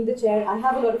being the chair, I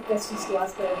have a lot of questions to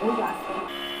ask, but I won't ask them.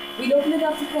 We'll open it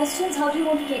up to questions. How do you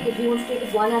want to take it? Do you want to take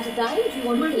it one at a time? Do you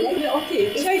want to collect?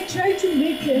 Okay, try to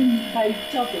make them by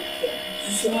topic then.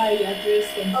 So I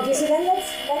address them. Okay, so then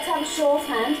let's have a show of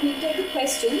hands. We'll take the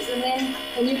questions, and then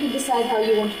you can decide how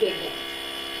you want to take them.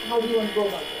 How do you want to go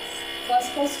about this?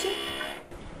 First question?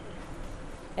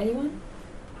 Anyone?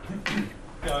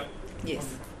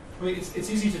 Yes. I mean, it's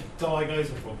easy to diagnose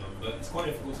a problem, but it's quite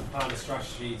difficult to plan a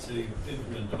strategy to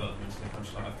implement developments in a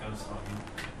country like Afghanistan.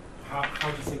 How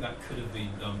do you think that could have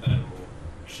been done better, or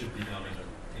should be done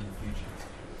in the future?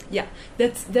 Yeah,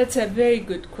 that's a very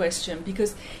good question,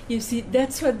 because you see,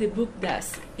 that's what the book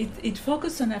does. It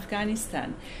focuses on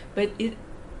Afghanistan, but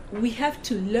we have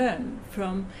to learn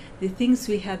from the things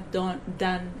we have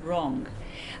done wrong.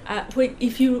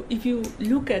 If you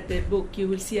look at the book, you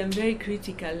will see I'm very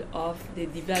critical of the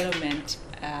development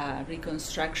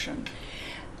reconstruction.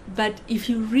 But if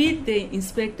you read the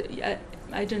inspector,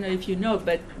 I don't know if you know,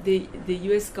 but the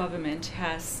U.S. government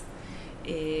has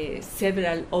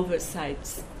several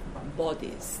oversight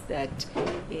bodies that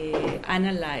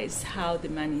analyze how the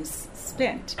money is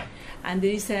spent. And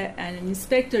there is an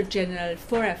inspector general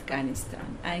for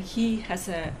Afghanistan, and he has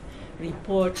a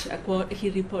report. He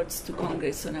reports to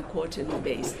Congress on a quarterly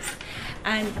basis.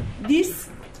 And this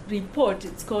report,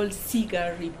 it's called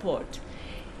SIGAR report.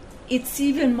 It's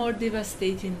even more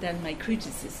devastating than my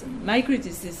criticism. My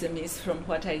criticism is from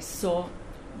what I saw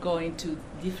going to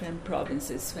different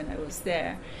provinces when I was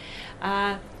there.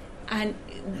 And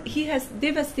he has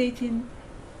devastating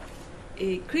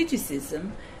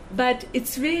criticism, but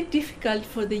it's very difficult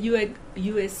for the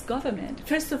U.S. government.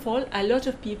 First of all, a lot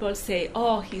of people say,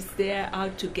 oh, he's there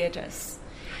out to get us.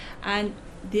 And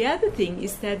the other thing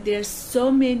is that there are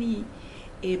so many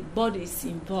bodies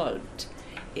involved,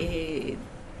 in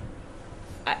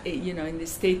the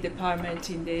State Department,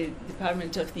 in the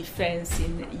Department of Defense,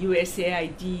 in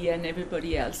USAID, and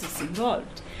everybody else is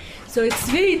involved. So it's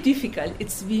very difficult.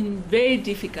 It's been very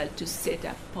difficult to set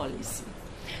up policy.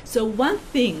 So one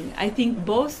thing, I think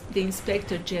both the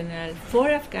Inspector General for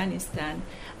Afghanistan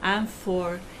and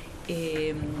for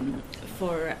Iraq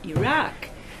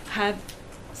have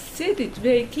said it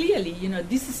very clearly,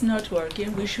 this is not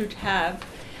working, we should have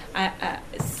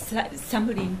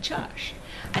somebody in charge.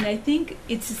 And I think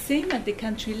it's the same at the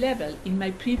country level. In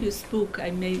my previous book,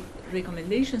 I made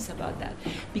recommendations about that.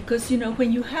 Because,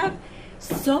 when you have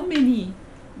so many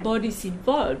bodies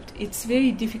involved, it's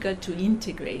very difficult to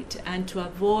integrate and to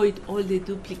avoid all the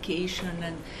duplication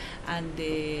and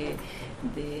the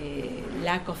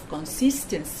lack of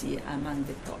consistency among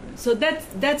the problems. So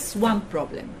that's one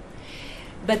problem.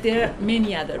 But there are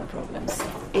many other problems.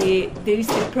 There is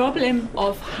the problem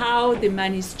of how the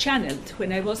money is channeled.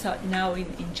 When I was now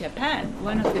in Japan,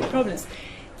 one of the problems,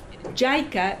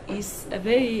 JICA is a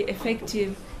very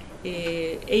effective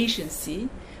agency,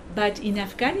 but in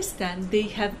Afghanistan, they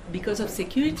have, because of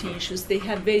security issues, they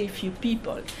have very few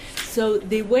people. So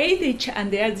the way and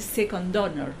they are the second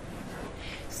donor.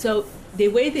 So the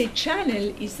way they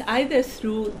channel is either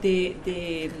through the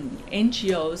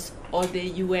NGOs or the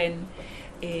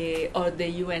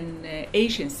UN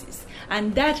agencies,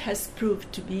 and that has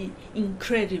proved to be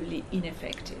incredibly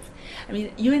ineffective. I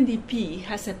mean, UNDP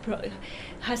has a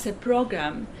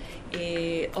program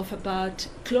of about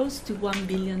close to $1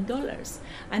 billion,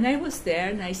 and I was there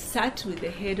and I sat with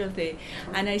the head of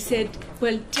and I said,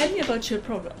 well, tell me about your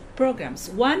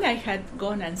programs. One, I had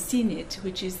gone and seen it,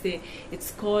 which is it's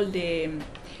called the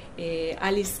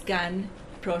Alice Gunn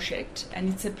project, and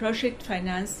it's a project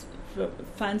financed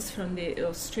funds from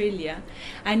Australia,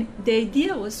 and the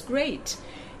idea was great.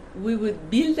 We would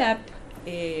build up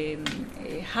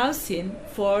housing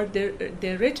for the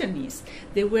returnees.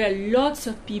 There were lots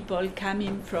of people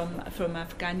coming from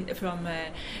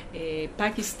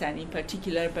Pakistan in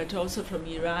particular, but also from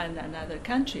Iran and other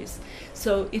countries.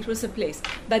 So it was a place.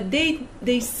 But they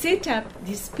set up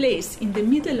this place in the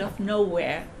middle of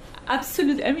nowhere.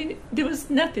 Absolutely. I mean, there was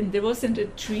nothing. There wasn't a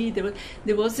tree. There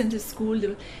wasn't a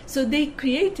school. So they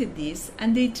created this,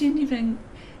 and they didn't even.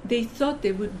 They thought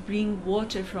they would bring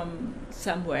water from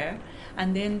somewhere,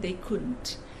 and then they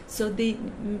couldn't. So they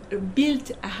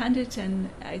built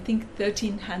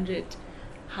 1,300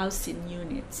 housing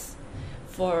units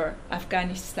for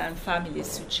Afghanistan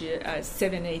families, which are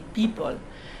 7-8 people.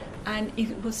 And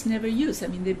it was never used. I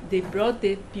mean, they brought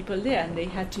the people there and they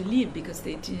had to leave because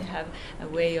they didn't have a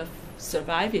way of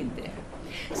surviving there.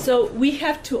 So we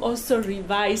have to also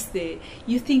revise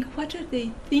you think, what are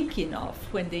they thinking of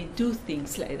when they do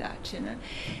things like that,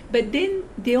 But then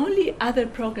the only other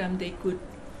program they could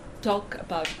talk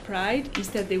about pride is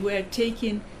that they were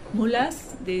taking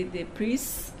mullahs, the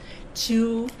priests,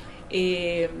 to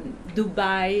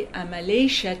Dubai and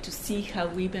Malaysia to see how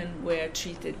women were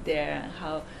treated there,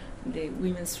 how the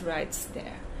women's rights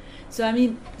there. So I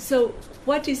mean,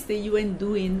 what is the UN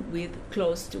doing with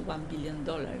close to $1 billion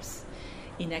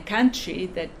in a country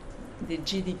that the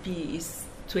GDP is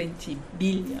 20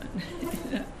 billion?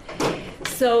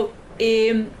 So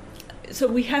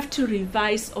we have to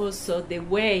revise also the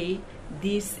way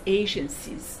these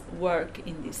agencies work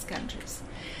in these countries.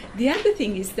 The other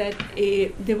thing is that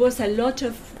there was a lot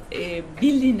of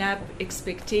building up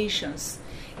expectations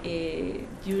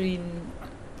during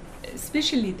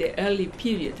especially the early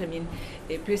period. I mean,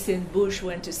 President Bush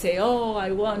went to say,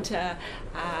 I want a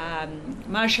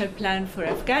Marshall Plan for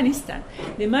Afghanistan.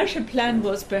 The Marshall Plan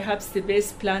was perhaps the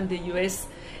best plan the U.S.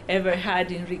 ever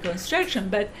had in reconstruction,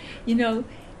 but,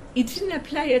 it didn't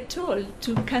apply at all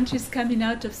to countries coming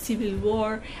out of civil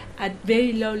war at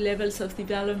very low levels of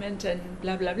development and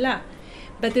blah, blah, blah.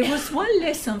 But there was one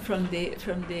lesson from the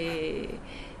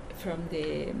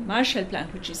Marshall Plan,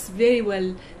 which is very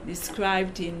well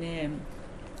described in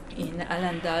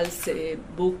Alan Dahl's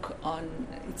book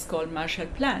it's called Marshall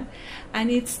Plan. And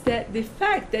it's the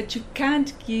fact that you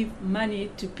can't give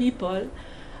money to people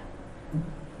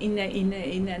in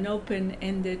an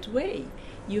open-ended way.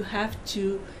 You have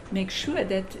to make sure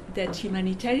that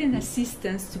humanitarian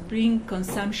assistance to bring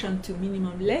consumption to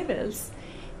minimum levels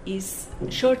is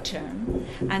short-term,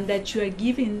 and that you are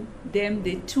giving them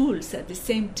the tools at the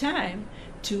same time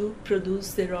to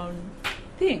produce their own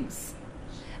things.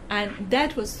 And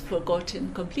that was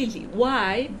forgotten completely.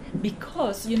 Why?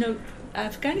 Because,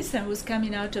 Afghanistan was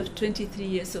coming out of 23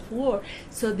 years of war,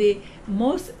 so the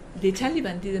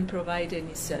Taliban didn't provide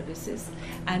any services,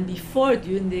 and before,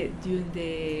 during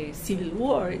the civil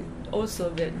war, also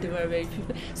there were very few.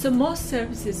 So most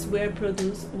services were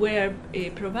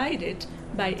provided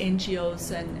by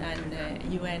NGOs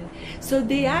and UN. So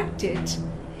they acted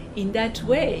in that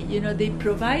way. They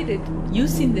provided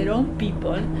using their own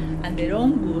people and their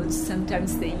own goods.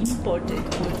 Sometimes they imported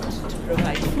goods to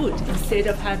provide food instead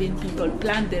of having people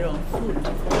plant their own food.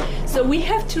 So we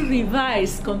have to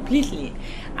revise completely.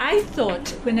 I thought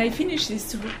when I finished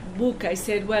this book, I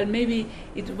said, well, maybe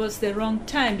it was the wrong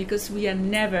time, because we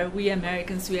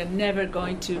Americans, we are never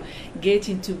going to get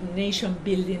into nation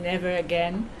building ever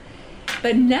again.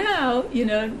 But now,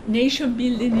 nation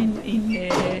building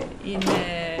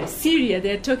in Syria,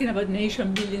 they're talking about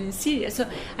nation building in Syria. So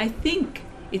I think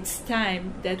it's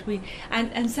time that we,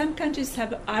 and some countries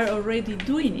are already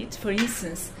doing it. For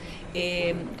instance,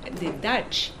 the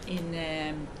Dutch in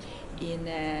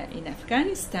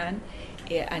Afghanistan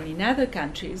and in other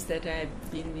countries that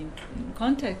I've been in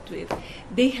contact with,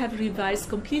 they have revised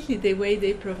completely the way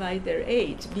they provide their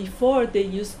aid. Before, they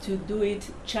used to do it,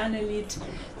 channel it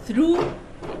through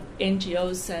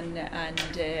NGOs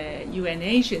and UN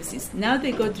agencies. Now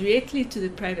they go directly to the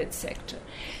private sector.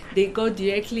 They go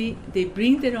directly, they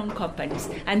bring their own companies.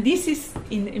 And this is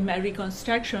in my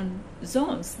reconstruction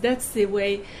zones. That's the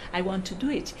way I want to do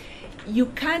it. You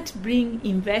can't bring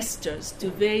investors to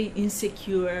very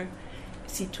insecure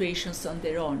situations on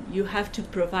their own. You have to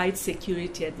provide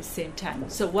security at the same time.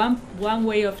 So one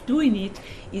way of doing it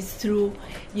is through,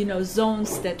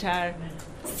 zones that are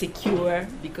secure,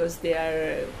 because they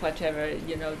are whatever,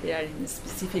 they are in a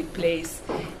specific place,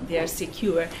 they are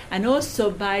secure, and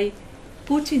also by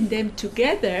putting them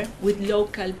together with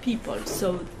local people,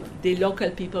 so the local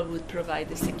people would provide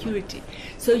the security.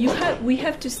 So we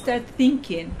have to start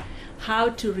thinking how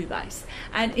to revise,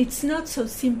 and it's not so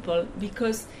simple,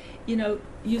 because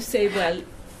you say, well,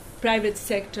 private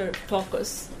sector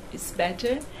focus is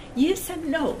better. Yes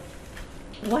and no.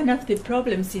 One of the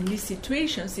problems in these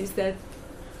situations is that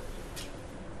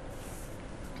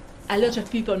a lot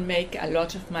of people make a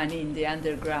lot of money in the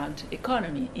underground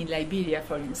economy. In Liberia,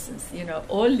 for instance,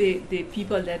 all the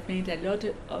people that made a lot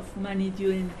of money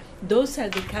those are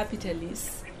the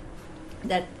capitalists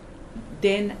that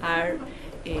then are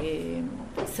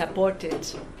supported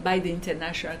by the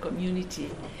international community,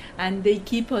 and they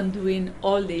keep on doing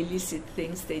all the illicit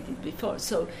things they did before.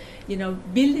 So,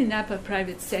 building up a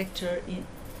private sector in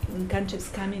countries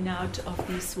coming out of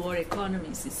these war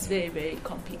economies is very, very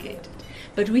complicated.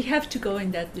 But we have to go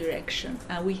in that direction,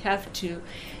 and we have to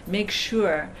make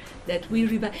sure that we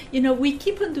we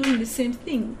keep on doing the same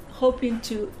thing, hoping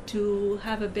to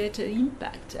have a better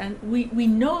impact. And we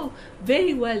know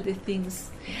very well the things.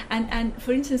 And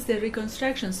for instance, the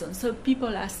reconstruction zone. So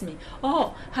people ask me,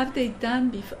 have they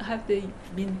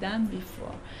been done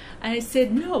before? And I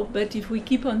said, no, but if we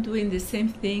keep on doing the same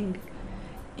thing,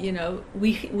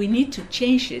 we need to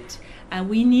change it, and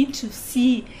we need to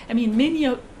see.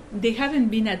 They haven't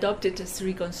been adopted as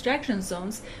reconstruction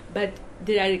zones, but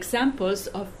there are examples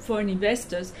of foreign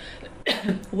investors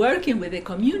working with the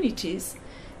communities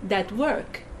that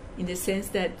work, in the sense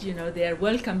that they are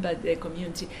welcomed by the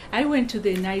community. I went to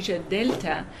the Niger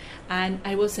Delta, and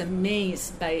I was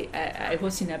amazed by. I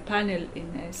was in a panel in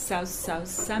a South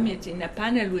Summit, in a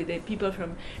panel with the people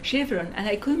from Chevron, and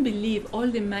I couldn't believe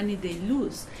all the money they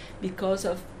lose because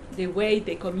of the way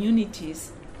the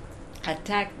communities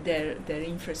attack their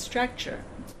infrastructure,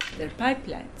 their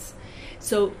pipelines.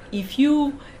 So if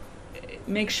you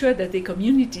make sure that the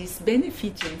community is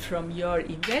benefiting from your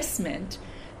investment,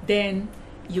 then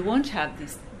you won't have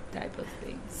this type of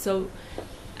thing. So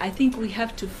I think we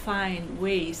have to find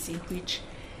ways in which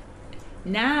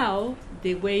now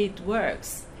the way it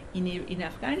works in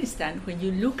Afghanistan, when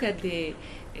you look at the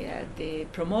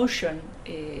promotion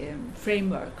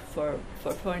framework for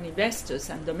foreign investors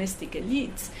and domestic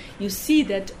elites, you see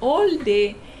that all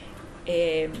the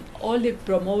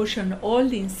promotion, all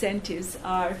the incentives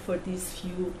are for these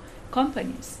few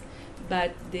companies,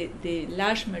 but the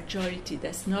large majority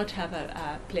does not have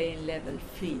a playing level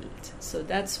field. So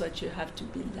that's what you have to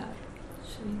build up.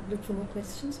 Should we look for more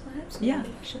questions, perhaps? Yeah,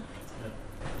 sure.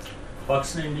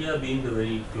 Pakistan and India being the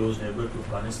very close neighbor to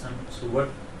Afghanistan, so what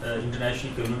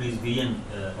international communities being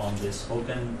on this? How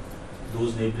can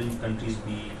those neighboring countries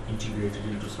be integrated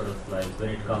into sort of like when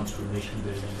it comes to nation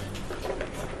building?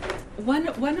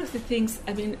 One of the things,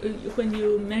 when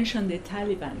you mention the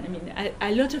Taliban,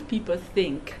 a lot of people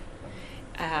think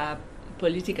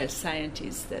political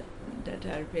scientists that that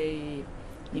are very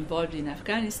involved in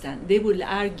Afghanistan, they will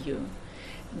argue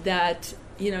that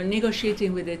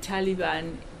negotiating with the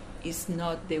Taliban is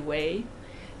not the way,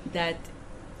 that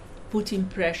putting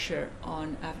pressure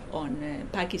on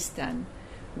Pakistan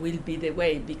will be the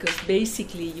way, because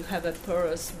basically you have a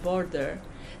porous border.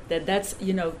 That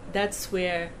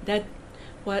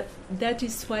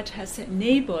is what has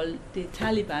enabled the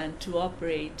Taliban to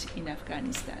operate in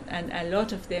Afghanistan, and a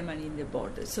lot of them are in the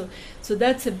border. So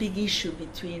that's a big issue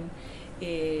between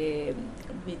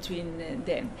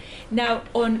them. Now,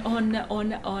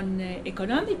 on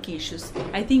economic issues,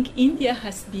 I think India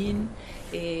has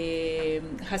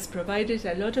provided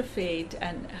a lot of aid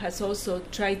and has also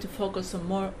tried to focus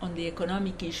more on the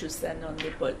economic issues than on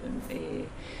the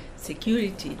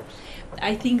security.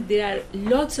 I think there are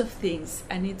lots of things,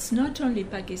 and it's not only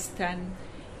Pakistan,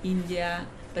 India,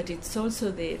 but it's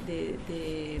also the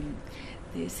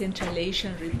Central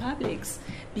Asian republics,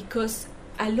 because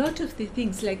a lot of the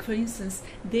things, like for instance,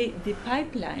 the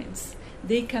pipelines,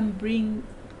 they can bring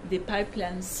the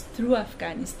pipelines through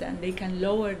Afghanistan, they can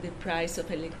lower the price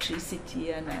of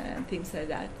electricity and things like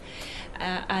that.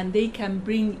 And they can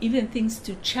bring even things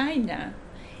to China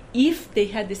if they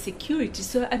had the security.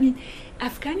 So, I mean,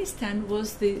 Afghanistan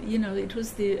was it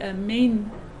was the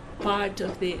main part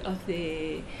of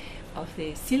the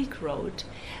Silk Road,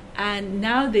 and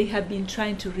now they have been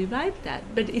trying to revive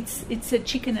that. But it's a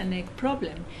chicken and egg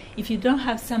problem. If you don't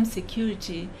have some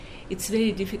security, it's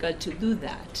very difficult to do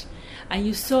that. And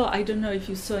you saw, I don't know if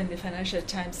you saw in the Financial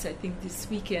Times, I think this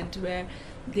weekend, where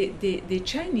the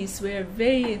Chinese were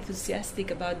very enthusiastic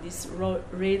about this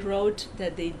railroad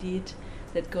that they did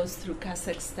that goes through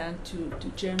Kazakhstan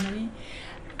to Germany.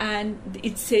 And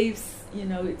it saves a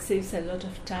lot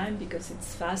of time because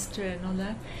it's faster and all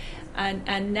that.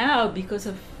 And now, because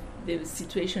of the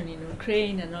situation in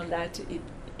Ukraine and all that,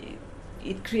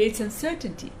 it creates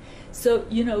uncertainty. So,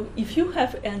 if you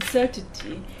have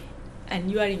uncertainty and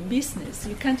you are in business,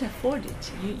 you can't afford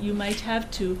it. You might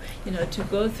have to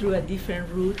go through a different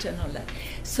route and all that.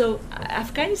 So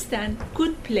Afghanistan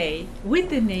could play with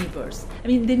the neighbors. I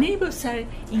mean, the neighbors are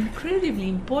incredibly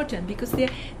important because they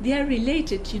are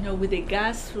related, with the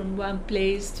gas from one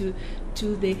place to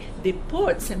the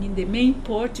ports. I mean, the main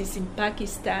port is in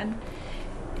Pakistan.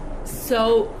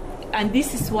 So, and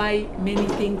this is why many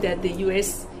think that the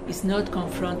U.S. is not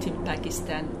confronting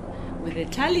Pakistan with the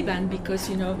Taliban, because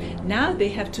now they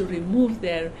have to remove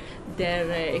their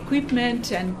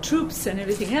equipment and troops and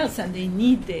everything else, and they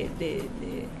need the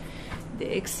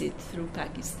exit through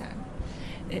Pakistan.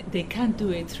 They can't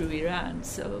do it through Iran.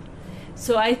 So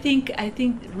I think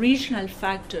regional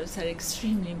factors are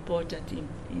extremely important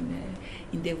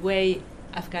in the way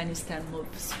Afghanistan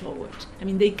moves forward. I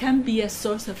mean, they can be a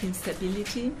source of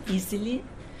instability easily.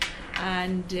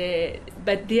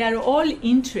 But they are all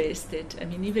interested, I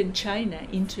mean, even China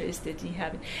interested in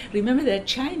having. Remember that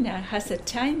China has a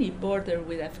tiny border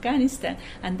with Afghanistan,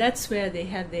 and that's where they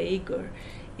have the Uyghur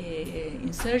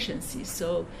insurgency.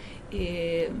 So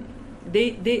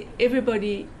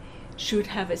everybody should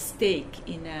have a stake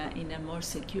in a more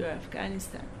secure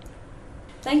Afghanistan.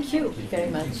 Thank you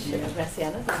very much,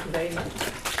 Graciana. Thank you very much.